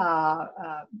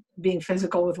 Being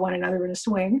physical with one another in a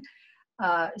swing.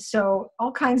 So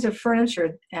all kinds of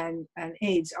furniture and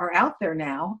aids are out there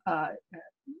now,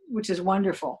 which is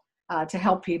wonderful to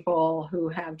help people who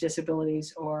have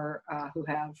disabilities or who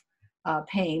have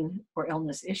pain or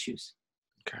illness issues.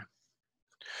 Okay.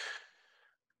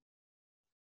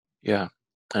 Yeah.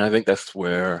 And I think that's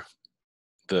where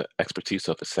the expertise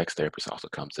of the sex therapist also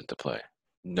comes into play.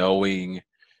 Knowing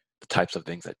the types of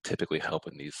things that typically help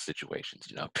in these situations,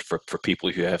 for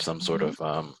people who have some sort of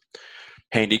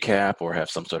handicap or have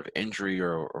some sort of injury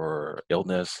or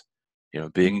illness,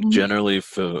 being generally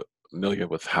familiar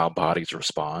with how bodies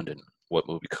respond and what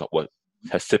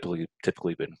has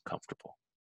typically been comfortable.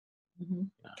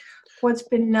 Yeah. What's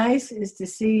been nice is to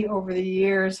see over the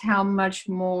years how much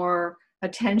more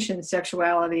attention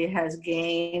sexuality has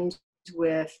gained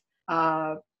with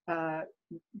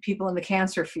people in the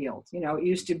cancer field. It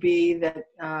used to be that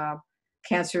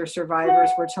cancer survivors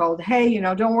were told, hey,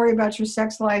 don't worry about your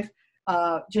sex life.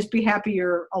 Just be happy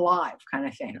you're alive, kind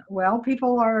of thing. Well,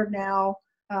 people are now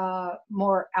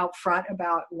more out front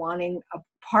about wanting a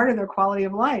part of their quality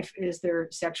of life is their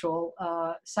sexual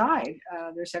side,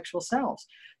 their sexual selves.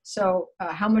 So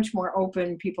how much more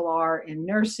open people are in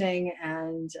nursing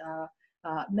and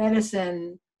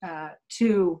medicine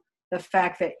to the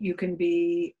fact that you can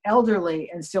be elderly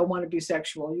and still want to be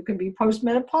sexual. You can be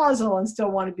postmenopausal and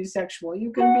still want to be sexual.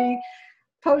 You can be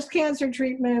post-cancer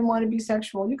treatment and want to be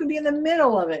sexual. You can be in the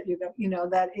middle of it.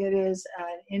 That it is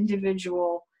an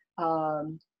individual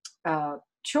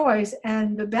choice,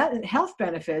 and the health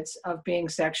benefits of being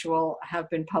sexual have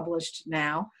been published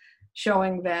now,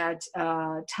 showing that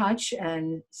touch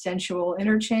and sensual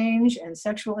interchange and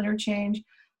sexual interchange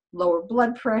lower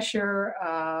blood pressure,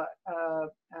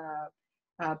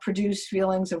 produce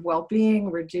feelings of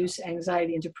well-being, reduce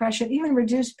anxiety and depression, even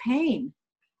reduce pain.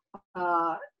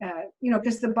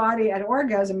 Because the body at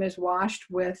orgasm is washed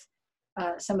with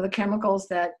some of the chemicals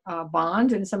that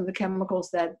bond and some of the chemicals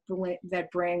that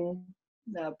bring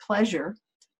pleasure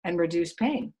and reduce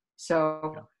pain.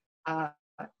 So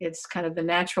it's kind of the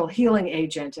natural healing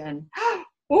agent. And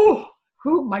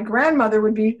my grandmother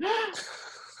would be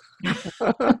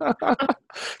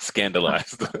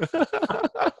scandalized.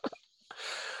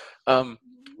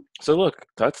 So look,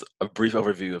 that's a brief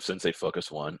overview of Sensate Focus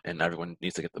 1, and everyone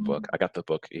needs to get the book. I got the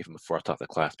book even before I taught the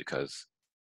class because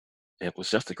it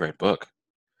was just a great book.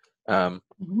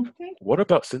 What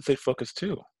about Sensate Focus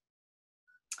 2?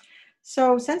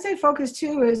 So Sensate Focus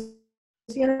 2 is,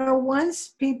 once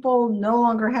people no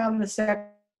longer have a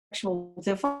sexual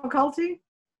difficulty,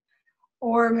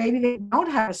 or maybe they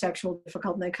don't have a sexual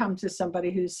difficulty and they come to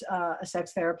somebody who's a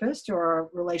sex therapist or a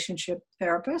relationship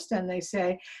therapist, and they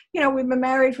say, we've been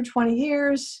married for 20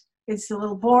 years. It's a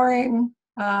little boring.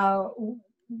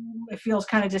 It feels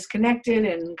kind of disconnected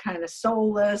and kind of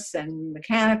soulless and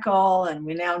mechanical. And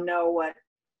we now know what,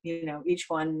 each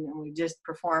one, and we just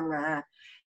perform that.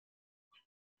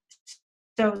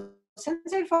 So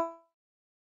Sensate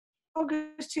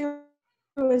Focus 2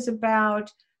 is about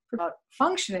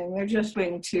functioning. They're just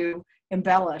going to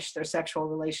embellish their sexual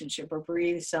relationship or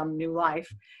breathe some new life.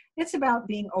 It's about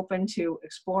being open to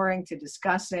exploring, to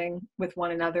discussing with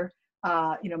one another.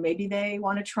 Maybe they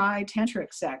want to try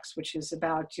tantric sex, which is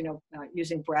about,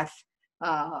 using breath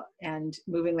and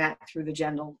moving that through the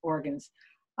genital organs.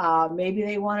 Maybe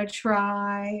they want to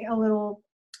try a little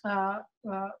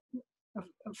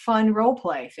fun role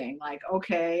play thing, like,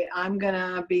 okay, I'm going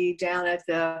to be down at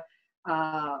the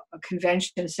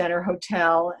convention center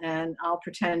hotel, and I'll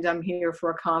pretend I'm here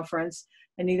for a conference,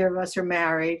 and neither of us are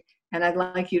married, and I'd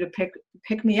like you to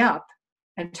pick me up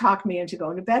and talk me into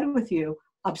going to bed with you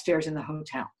upstairs in the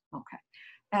hotel. Okay.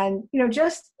 And,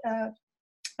 just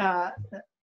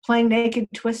playing naked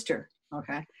twister,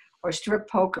 okay, or strip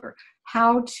poker,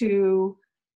 how to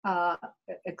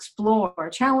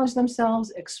challenge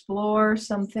themselves, explore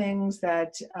some things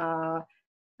that,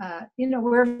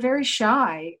 we're a very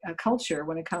shy culture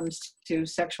when it comes to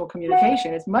sexual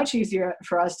communication. It's much easier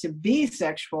for us to be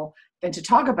sexual than to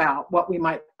talk about what we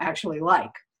might actually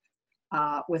like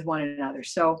with one another.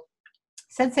 So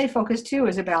Sensate Focus 2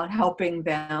 is about helping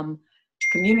them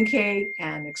communicate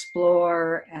and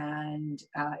explore and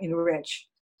enrich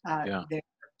their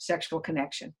sexual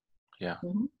connection. Yeah.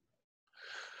 Mm-hmm.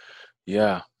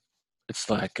 Yeah. It's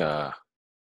like, it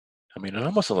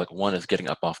almost like one is getting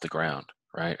up off the ground,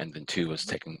 right? And then two is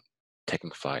taking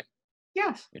flight.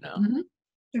 Yes. Mm-hmm.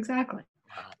 Exactly.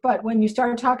 Wow. But when you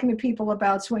start talking to people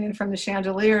about swinging from the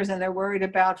chandeliers and they're worried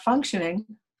about functioning,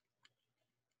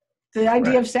 the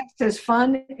idea of sex as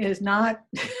fun is not,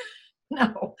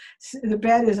 no. The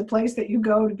bed is a place that you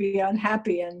go to be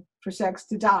unhappy and for sex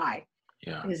to die.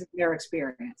 Yeah. Is their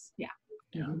experience. Yeah.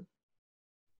 Yeah. Mm-hmm.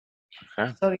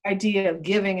 Okay. So the idea of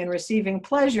giving and receiving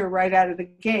pleasure right out of the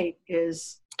gate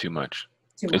is too much.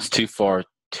 It's too far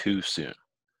too soon.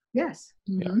 Yes.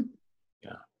 Mm-hmm.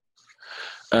 Yeah.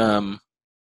 I'd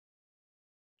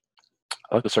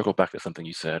like to circle back to something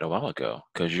you said a while ago,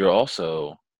 because you're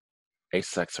also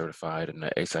ASEX certified and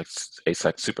an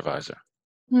ASEX supervisor.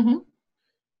 Mm-hmm.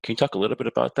 Can you talk a little bit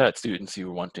about that? Students who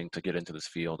are wanting to get into this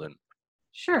field, and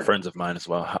sure, friends of mine as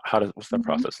well. What's that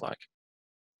process like?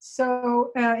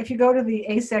 So if you go to the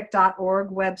asec.org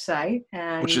website,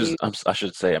 and which is, I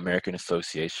should say, American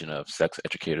Association of Sex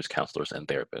Educators, Counselors, and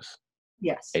Therapists.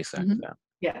 Yes. ASEC. Mm-hmm. Yeah.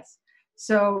 Yes.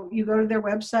 So you go to their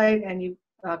website and you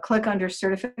click under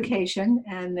certification,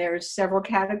 and there's several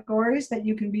categories that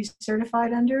you can be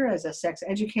certified under as a sex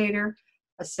educator,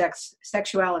 a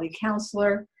sexuality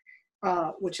counselor,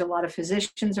 which a lot of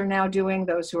physicians are now doing,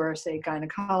 those who are, say,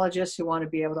 gynecologists who want to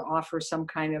be able to offer some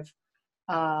kind of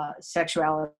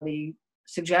sexuality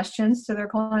suggestions to their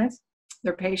clients,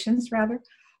 their patients rather.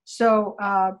 So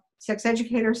sex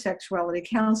educator, sexuality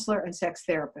counselor, and sex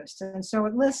therapist. And so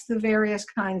it lists the various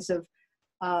kinds of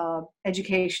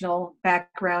educational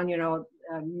background,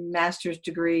 master's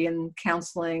degree in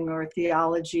counseling or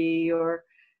theology or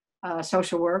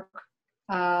social work.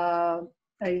 Then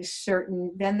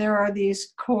there are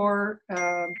these core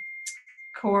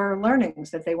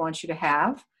learnings that they want you to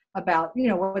have about,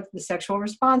 what the sexual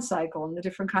response cycle and the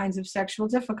different kinds of sexual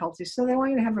difficulties. So they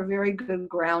want you to have a very good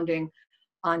grounding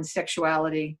on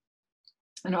sexuality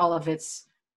and all of its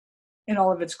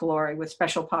glory, with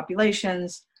special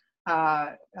populations,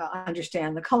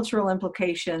 understand the cultural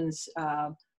implications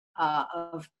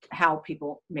of how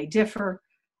people may differ,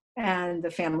 and the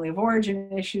family of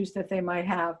origin issues that they might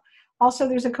have. Also,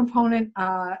 there's a component,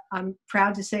 I'm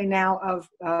proud to say now, of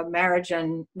marriage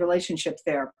and relationship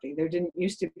therapy. There didn't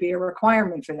used to be a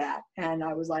requirement for that. And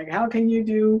I was like, how can you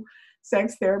do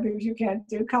sex therapy if you can't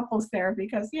do couples therapy?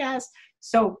 Because yes,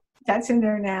 so that's in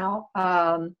there now.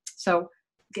 So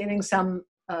getting some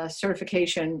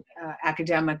certification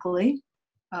academically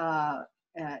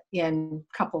in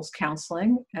couples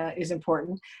counseling is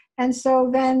important. And so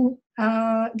then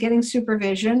getting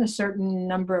supervision, a certain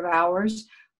number of hours,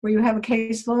 where you have a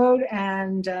caseload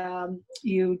and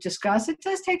you discuss. It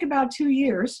does take about 2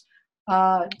 years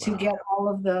to get all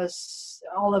of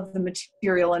the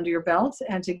material under your belt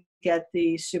and to get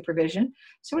the supervision.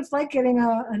 So it's like getting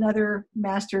another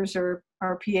master's or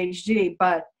PhD,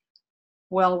 but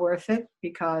well worth it,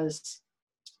 because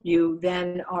you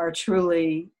then are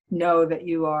truly know that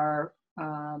you are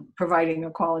providing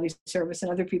a quality service,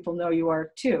 and other people know you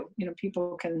are too.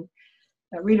 People can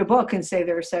read a book and say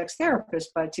they're a sex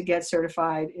therapist, but to get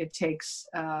certified, it takes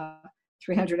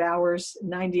 300 hours,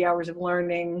 90 hours of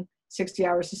learning, 60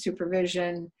 hours of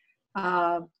supervision.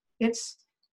 It's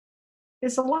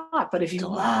a lot, but if you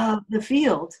love the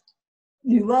field,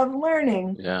 you love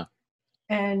learning,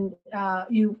 and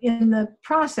you in the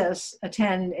process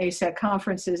attend ASEC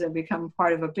conferences and become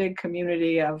part of a big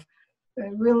community of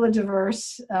really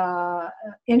diverse,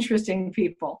 interesting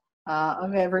people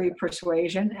of every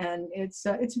persuasion, and it's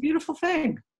a beautiful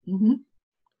thing. Mm-hmm.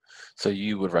 So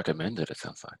you would recommend it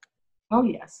sounds like. Oh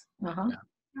yes. Yeah.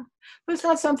 But it's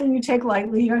not something you take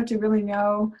lightly. You have to really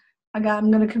know, I'm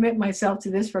going to commit myself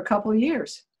to this for a couple of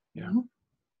years.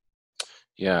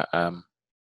 Yeah.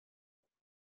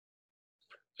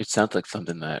 It sounds like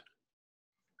something that,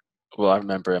 I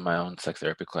remember in my own sex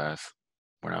therapy class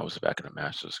when I was back in a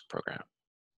master's program,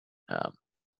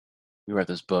 we read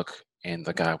this book, and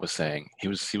the guy was saying, he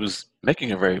was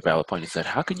making a very valid point. He said,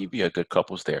 how can you be a good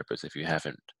couples therapist if you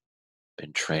haven't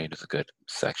been trained as a good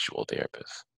sexual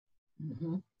therapist?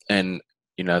 Mm-hmm. And,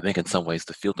 I think in some ways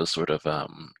the field is sort of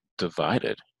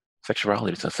divided.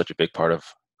 Sexuality is such a big part of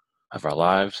our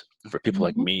lives. And for people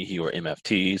like me who are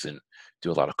MFTs and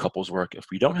do a lot of couples work, if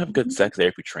we don't have good sex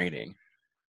therapy training,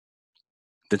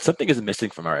 then something is missing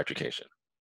from our education.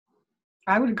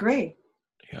 I would agree.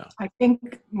 Yeah. I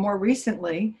think more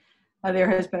recently, there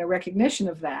has been a recognition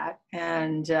of that,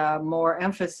 and more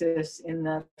emphasis in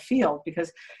the field,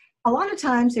 because a lot of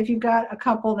times if you've got a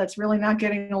couple that's really not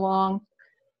getting along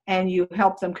and you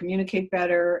help them communicate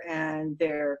better and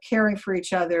they're caring for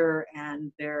each other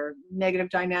and their negative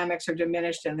dynamics are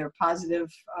diminished and their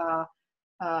positive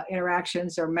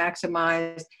interactions are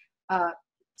maximized,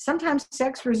 sometimes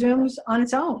sex resumes on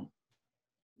its own.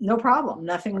 No problem,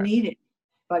 nothing needed,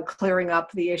 but clearing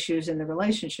up the issues in the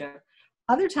relationship.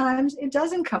 Other times it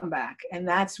doesn't come back, and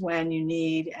that's when you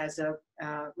need, as a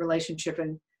relationship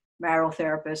and marital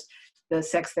therapist, the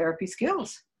sex therapy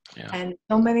skills. Yeah. And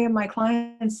so many of my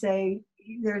clients say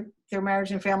their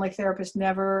marriage and family therapist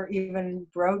never even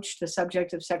broached the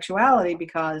subject of sexuality,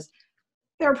 because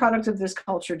they're a product of this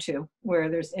culture too, where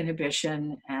there's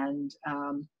inhibition and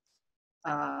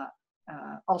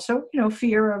also,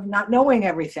 fear of not knowing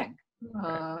everything.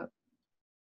 And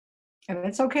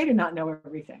it's okay to not know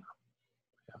everything.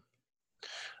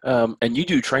 And you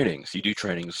do trainings. You do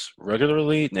trainings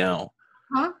regularly now.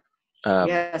 Huh?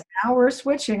 Yes, now we're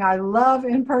switching. I love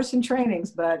in-person trainings,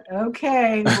 but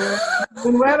okay, we're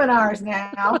doing webinars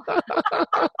now.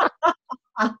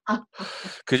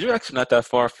 Because you're actually not that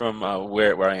far from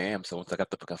where I am. So once I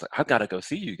got the book, I was like, I gotta go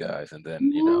see you guys. And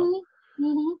then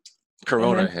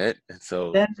Corona hit, and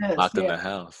so locked in the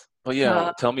house.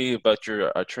 Well, tell me about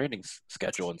your training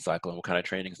schedule and cycle, and what kind of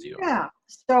trainings do you? Yeah.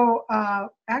 So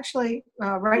actually,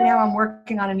 right now I'm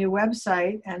working on a new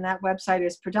website, and that website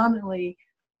is predominantly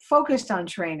focused on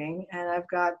training. And I've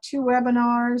got 2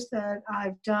 webinars that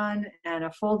I've done and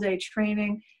a full day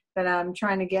training that I'm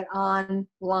trying to get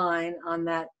online on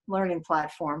that learning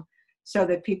platform, so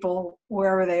that people,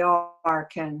 wherever they are,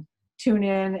 can tune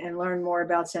in and learn more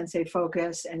about Sensate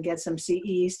Focus and get some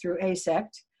CEs through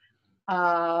ASECT.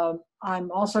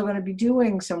 I'm also going to be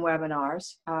doing some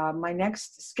webinars. My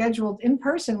next scheduled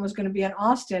in-person was going to be in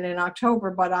Austin in October,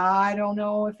 but I don't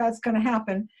know if that's going to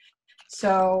happen.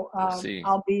 So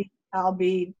I'll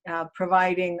be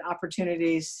providing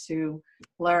opportunities to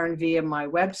learn via my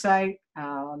website,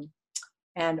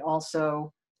 and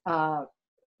also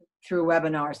through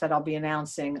webinars that I'll be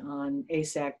announcing on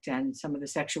ASECT and some of the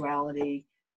sexuality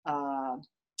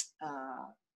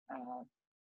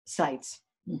sites.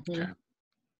 Okay.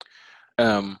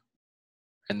 And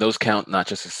those count not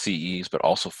just as CEs, but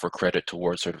also for credit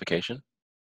towards certification?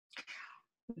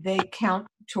 They count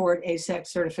toward ASEC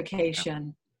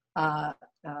certification to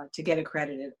get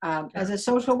accredited. As a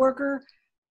social worker,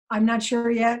 I'm not sure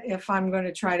yet if I'm going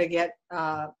to try to get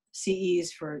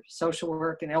CEs for social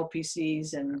work and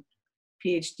LPCs and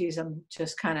PhDs. I'm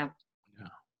just kind of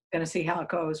going to see how it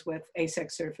goes with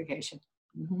ASEC certification.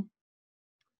 Mm-hmm.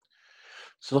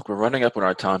 So look, we're running up on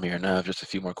our time here, and I have just a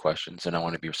few more questions, and I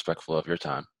want to be respectful of your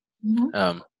time.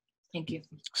 Mm-hmm. Thank you.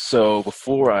 So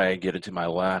before I get into my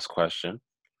last question,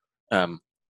 I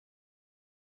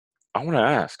want to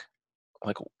ask,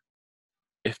 like,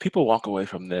 if people walk away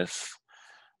from this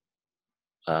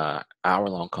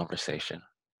hour-long conversation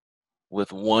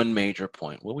with one major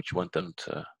point, what would you want them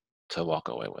to walk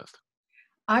away with?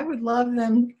 I would love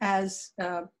them as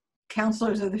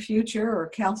counselors of the future or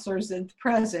counselors in the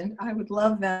present. I would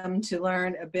love them to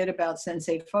learn a bit about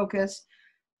Sensate focus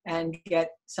and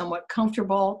get somewhat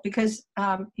comfortable, because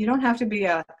you don't have to be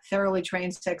a thoroughly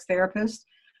trained sex therapist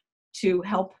to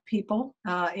help people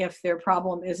if their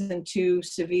problem isn't too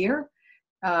severe.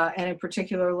 And in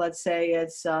particular, let's say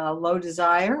it's low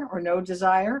desire or no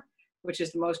desire, which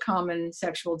is the most common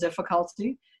sexual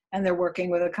difficulty, and they're working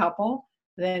with a couple,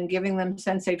 then giving them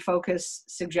Sensate focus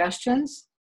suggestions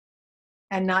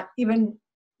and not even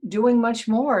doing much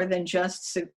more than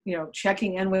just,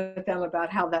 checking in with them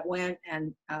about how that went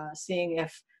and seeing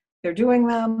if they're doing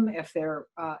them, if they're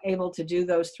able to do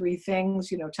those three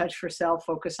things, touch for self,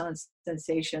 focus on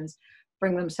sensations,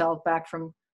 bring themselves back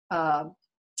from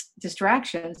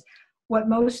distractions. What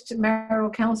most marital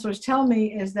counselors tell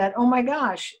me is that, oh my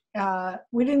gosh,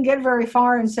 we didn't get very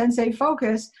far in Sensate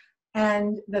focus,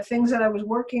 and the things that I was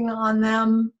working on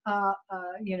them,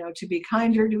 to be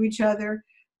kinder to each other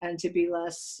and to be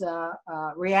less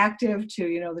reactive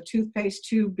to, the toothpaste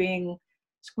tube being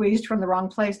squeezed from the wrong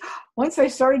place. Once they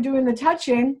started doing the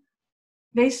touching,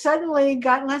 they suddenly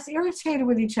got less irritated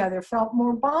with each other, felt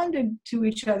more bonded to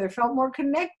each other, felt more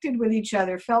connected with each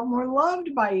other, felt more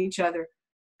loved by each other,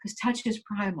 because touch is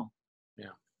primal.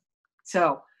 Yeah.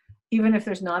 So even if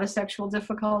there's not a sexual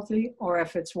difficulty, or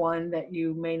if it's one that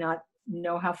you may not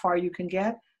know how far you can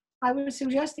get, I would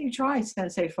suggest that you try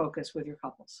Sensate focus with your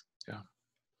couples. Yeah.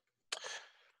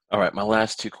 All right, my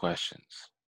last two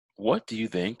questions. What do you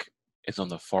think is on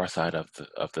the far side of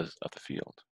the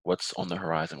field? What's on the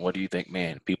horizon? What do you think,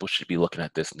 man, people should be looking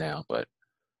at this now, but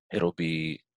it'll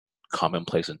be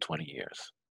commonplace in 20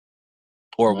 years?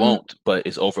 Or won't, but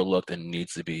is overlooked and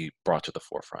needs to be brought to the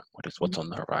forefront? What's on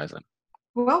the horizon?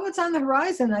 Well, what's on the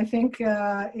horizon, I think,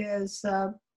 is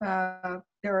there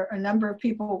are a number of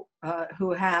people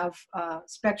who have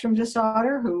spectrum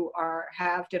disorder, who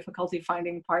have difficulty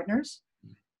finding partners.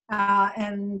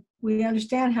 And we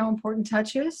understand how important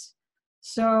touch is.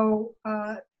 So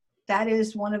that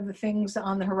is one of the things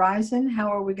on the horizon. How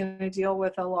are we going to deal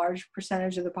with a large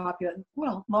percentage of the population?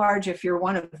 Well, large if you're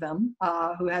one of them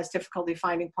who has difficulty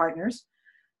finding partners.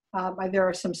 There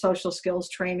are some social skills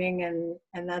training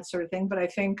and that sort of thing. But I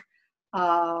think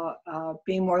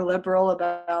being more liberal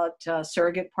about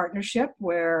surrogate partnership,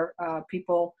 where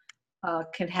people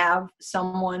can have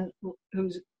someone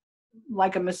who's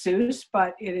like a masseuse,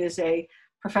 but it is a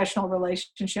professional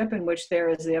relationship in which there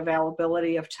is the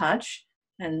availability of touch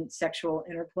and sexual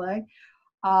interplay.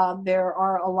 There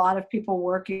are a lot of people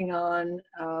working on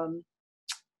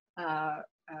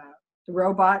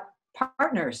robot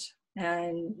partners,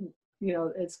 and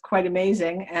it's quite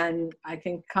amazing and I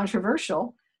think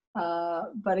controversial.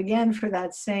 But again, for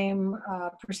that same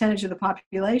percentage of the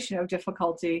population of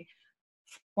difficulty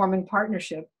forming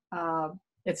partnership,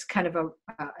 it's kind of a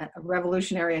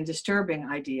revolutionary and disturbing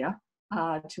idea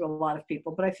to a lot of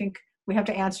people. But I think we have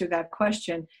to answer that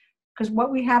question, because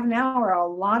what we have now are a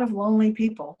lot of lonely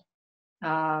people,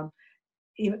 even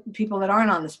people that aren't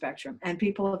on the spectrum, and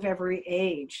people of every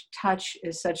age. Touch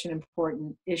is such an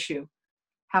important issue.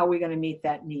 How are we going to meet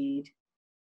that need?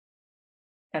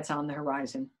 That's on the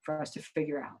horizon for us to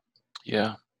figure out.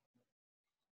 Yeah.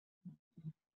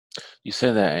 You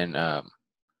say that, and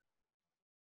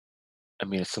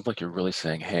it sounds like you're really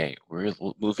saying, hey, we're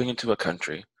moving into a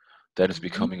country that is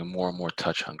becoming more and more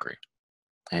touch hungry.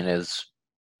 And as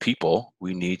people,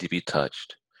 we need to be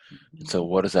touched. And so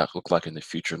what does that look like in the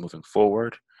future moving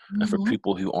forward? And for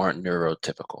people who aren't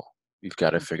neurotypical, we've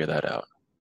got to figure that out.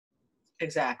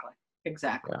 Exactly.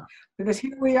 Yeah. Because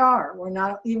here we are, we're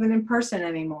not even in person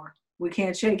anymore. We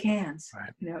can't shake hands.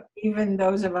 Right. Even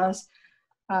those of us,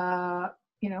 who,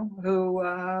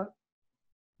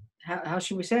 how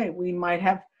should we say, we might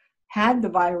have had the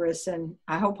virus, and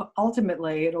I hope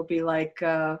ultimately it'll be like,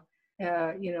 the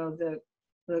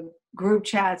group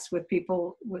chats with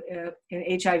people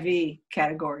in HIV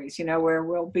categories, where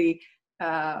we'll be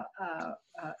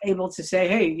able to say,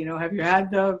 hey, have you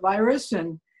had the virus,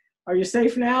 and are you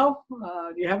safe now?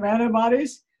 Do you have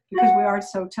antibodies? Because we are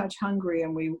so touch hungry,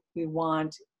 and we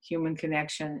want human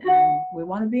connection, and we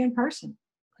want to be in person.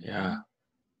 Yeah.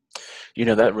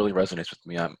 That really resonates with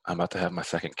me. I'm about to have my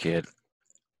second kid,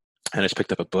 and I just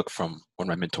picked up a book from one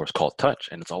of my mentors called Touch,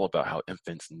 and it's all about how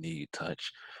infants need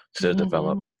touch to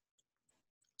develop.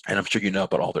 And I'm sure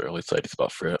about all the early studies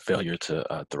about failure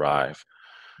to thrive,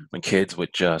 when kids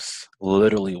would just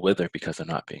literally wither because they're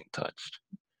not being touched.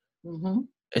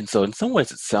 And so in some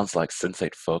ways, it sounds like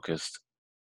Sensate focused,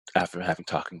 after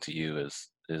talking to you,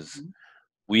 is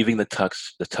weaving the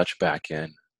touch back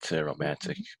in to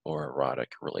romantic or erotic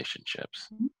relationships.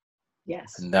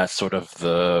 Yes. And that's sort of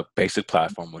the basic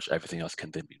platform which everything else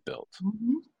can then be built.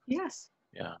 Yes.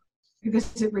 Yeah.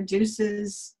 Because it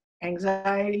reduces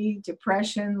anxiety,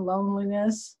 depression,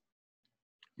 loneliness.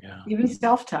 Yeah. Even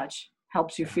self-touch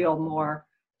helps you feel more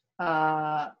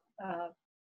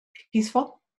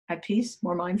peaceful, at peace,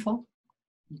 more mindful.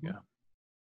 Yeah.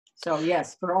 So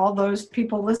yes, for all those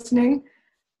people listening,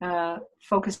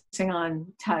 focusing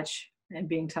on touch and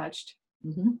being touched.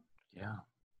 Yeah.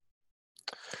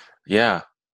 Yeah.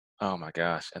 Oh my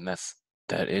gosh. And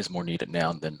that is more needed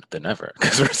now than ever,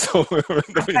 because we're so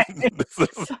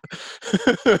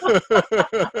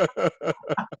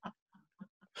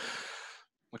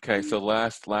Okay, so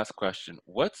last question.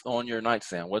 What's on your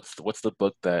nightstand? What's the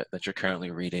book that you're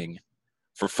currently reading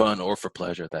for fun or for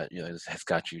pleasure that has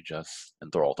got you just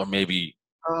enthralled? Or maybe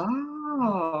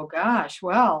Oh gosh,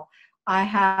 well, I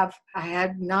had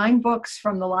 9 books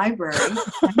from the library.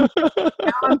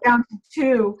 Now I'm down to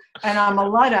 2, and I'm a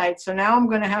Luddite, so now I'm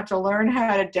going to have to learn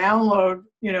how to download,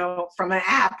 from an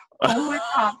app. Oh my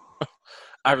God.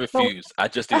 I refuse. I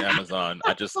just do Amazon.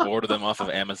 I just order them off of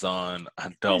Amazon.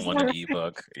 I don't want an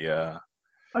ebook. Yeah.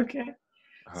 Okay.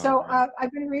 Oh, So man.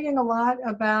 I've been reading a lot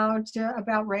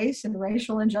about race and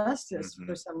racial injustice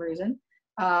for some reason.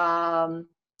 And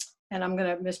I'm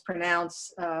going to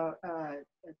mispronounce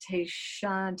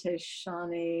Tashani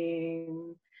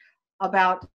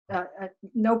about a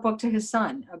notebook to his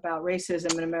son about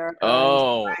racism in America.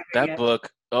 Oh, that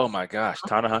book. Oh my gosh.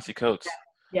 Ta-Nehisi Coates.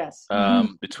 Yes.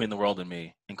 Between the World and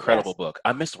Me. Incredible book.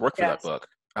 I missed work for that book.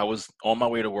 I was on my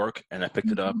way to work and I picked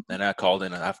it up and I called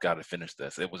in and I've got to finish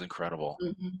this. It was incredible.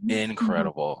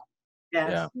 Incredible.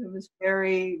 Yes. Yeah. It was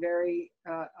very, very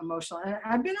emotional. And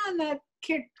I've been on that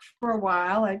kick for a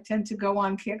while. I tend to go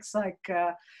on kicks like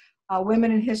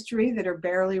women in history that are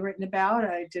barely written about.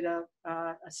 I did a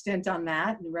stint on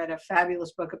that and read a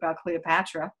fabulous book about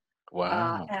Cleopatra.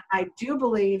 Wow. And I do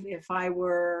believe if I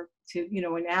were to,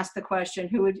 and ask the question,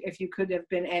 if you could have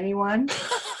been anyone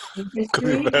in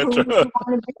history, who would you want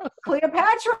to be?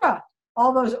 Cleopatra.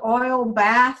 All those oil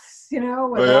baths, with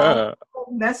all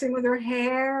messing with her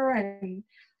hair and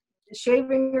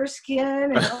shaving her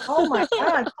skin, and oh my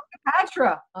God,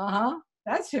 Cleopatra.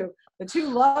 That's who. The 2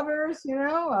 lovers,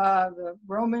 the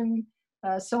Roman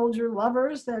soldier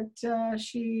lovers that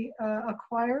she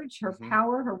acquired, her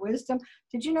power, her wisdom.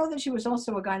 Did you know that she was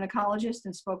also a gynecologist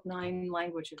and spoke 9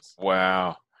 languages?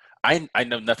 Wow. I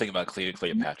know nothing about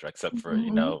Cleopatra except for,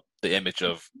 the image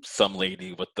of some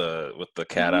lady with the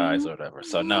cat eyes or whatever.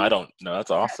 So no, I don't know. That's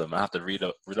awesome. I have to read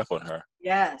up on her.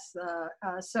 Yes.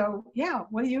 So yeah,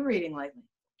 what are you reading lately?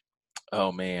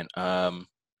 Oh man. I'm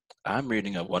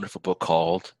reading a wonderful book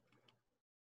called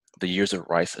The Years of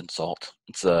Rice and Salt.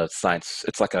 It's a science,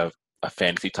 it's like a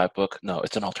fantasy type book. No,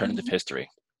 it's an alternative history.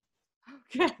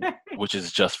 Okay. Which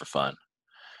is just for fun.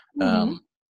 And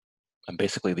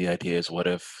basically the idea is, what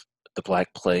if the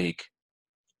Black Plague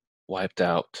wiped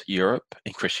out Europe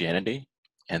and Christianity,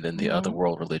 and then the other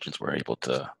world religions were able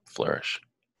to flourish?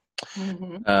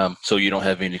 So you don't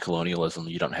have any colonialism,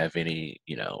 you don't have any,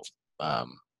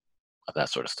 of that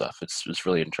sort of stuff. It's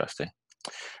really interesting.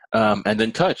 And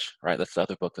then touch, right? That's the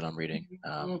other book that I'm reading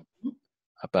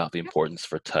about the importance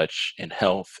for touch in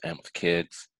health and with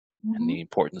kids, and the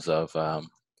importance of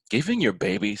giving your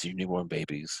newborn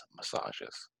babies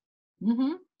massages.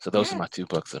 So those are my 2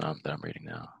 books that I'm reading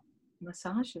now.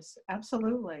 Massages,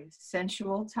 absolutely.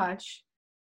 Sensual touch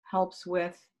helps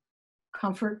with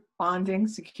comfort, bonding,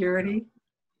 security,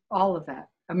 all of that.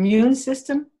 Immune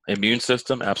system,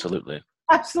 absolutely.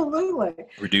 Absolutely.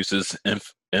 Reduces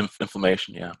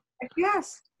inflammation, yeah.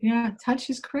 Yes, yeah,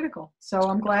 touch is critical. So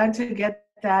I'm glad to get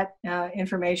that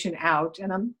information out,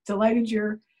 and I'm delighted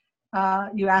you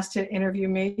asked to interview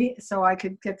me so I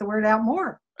could get the word out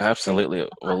more. Absolutely.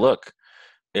 Well, look,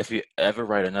 if you ever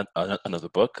write another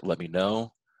book, let me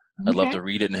know. I'd love to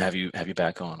read it and have you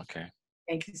back on, okay?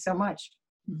 Thank you so much.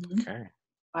 Okay.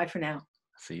 Bye for now.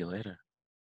 See you later.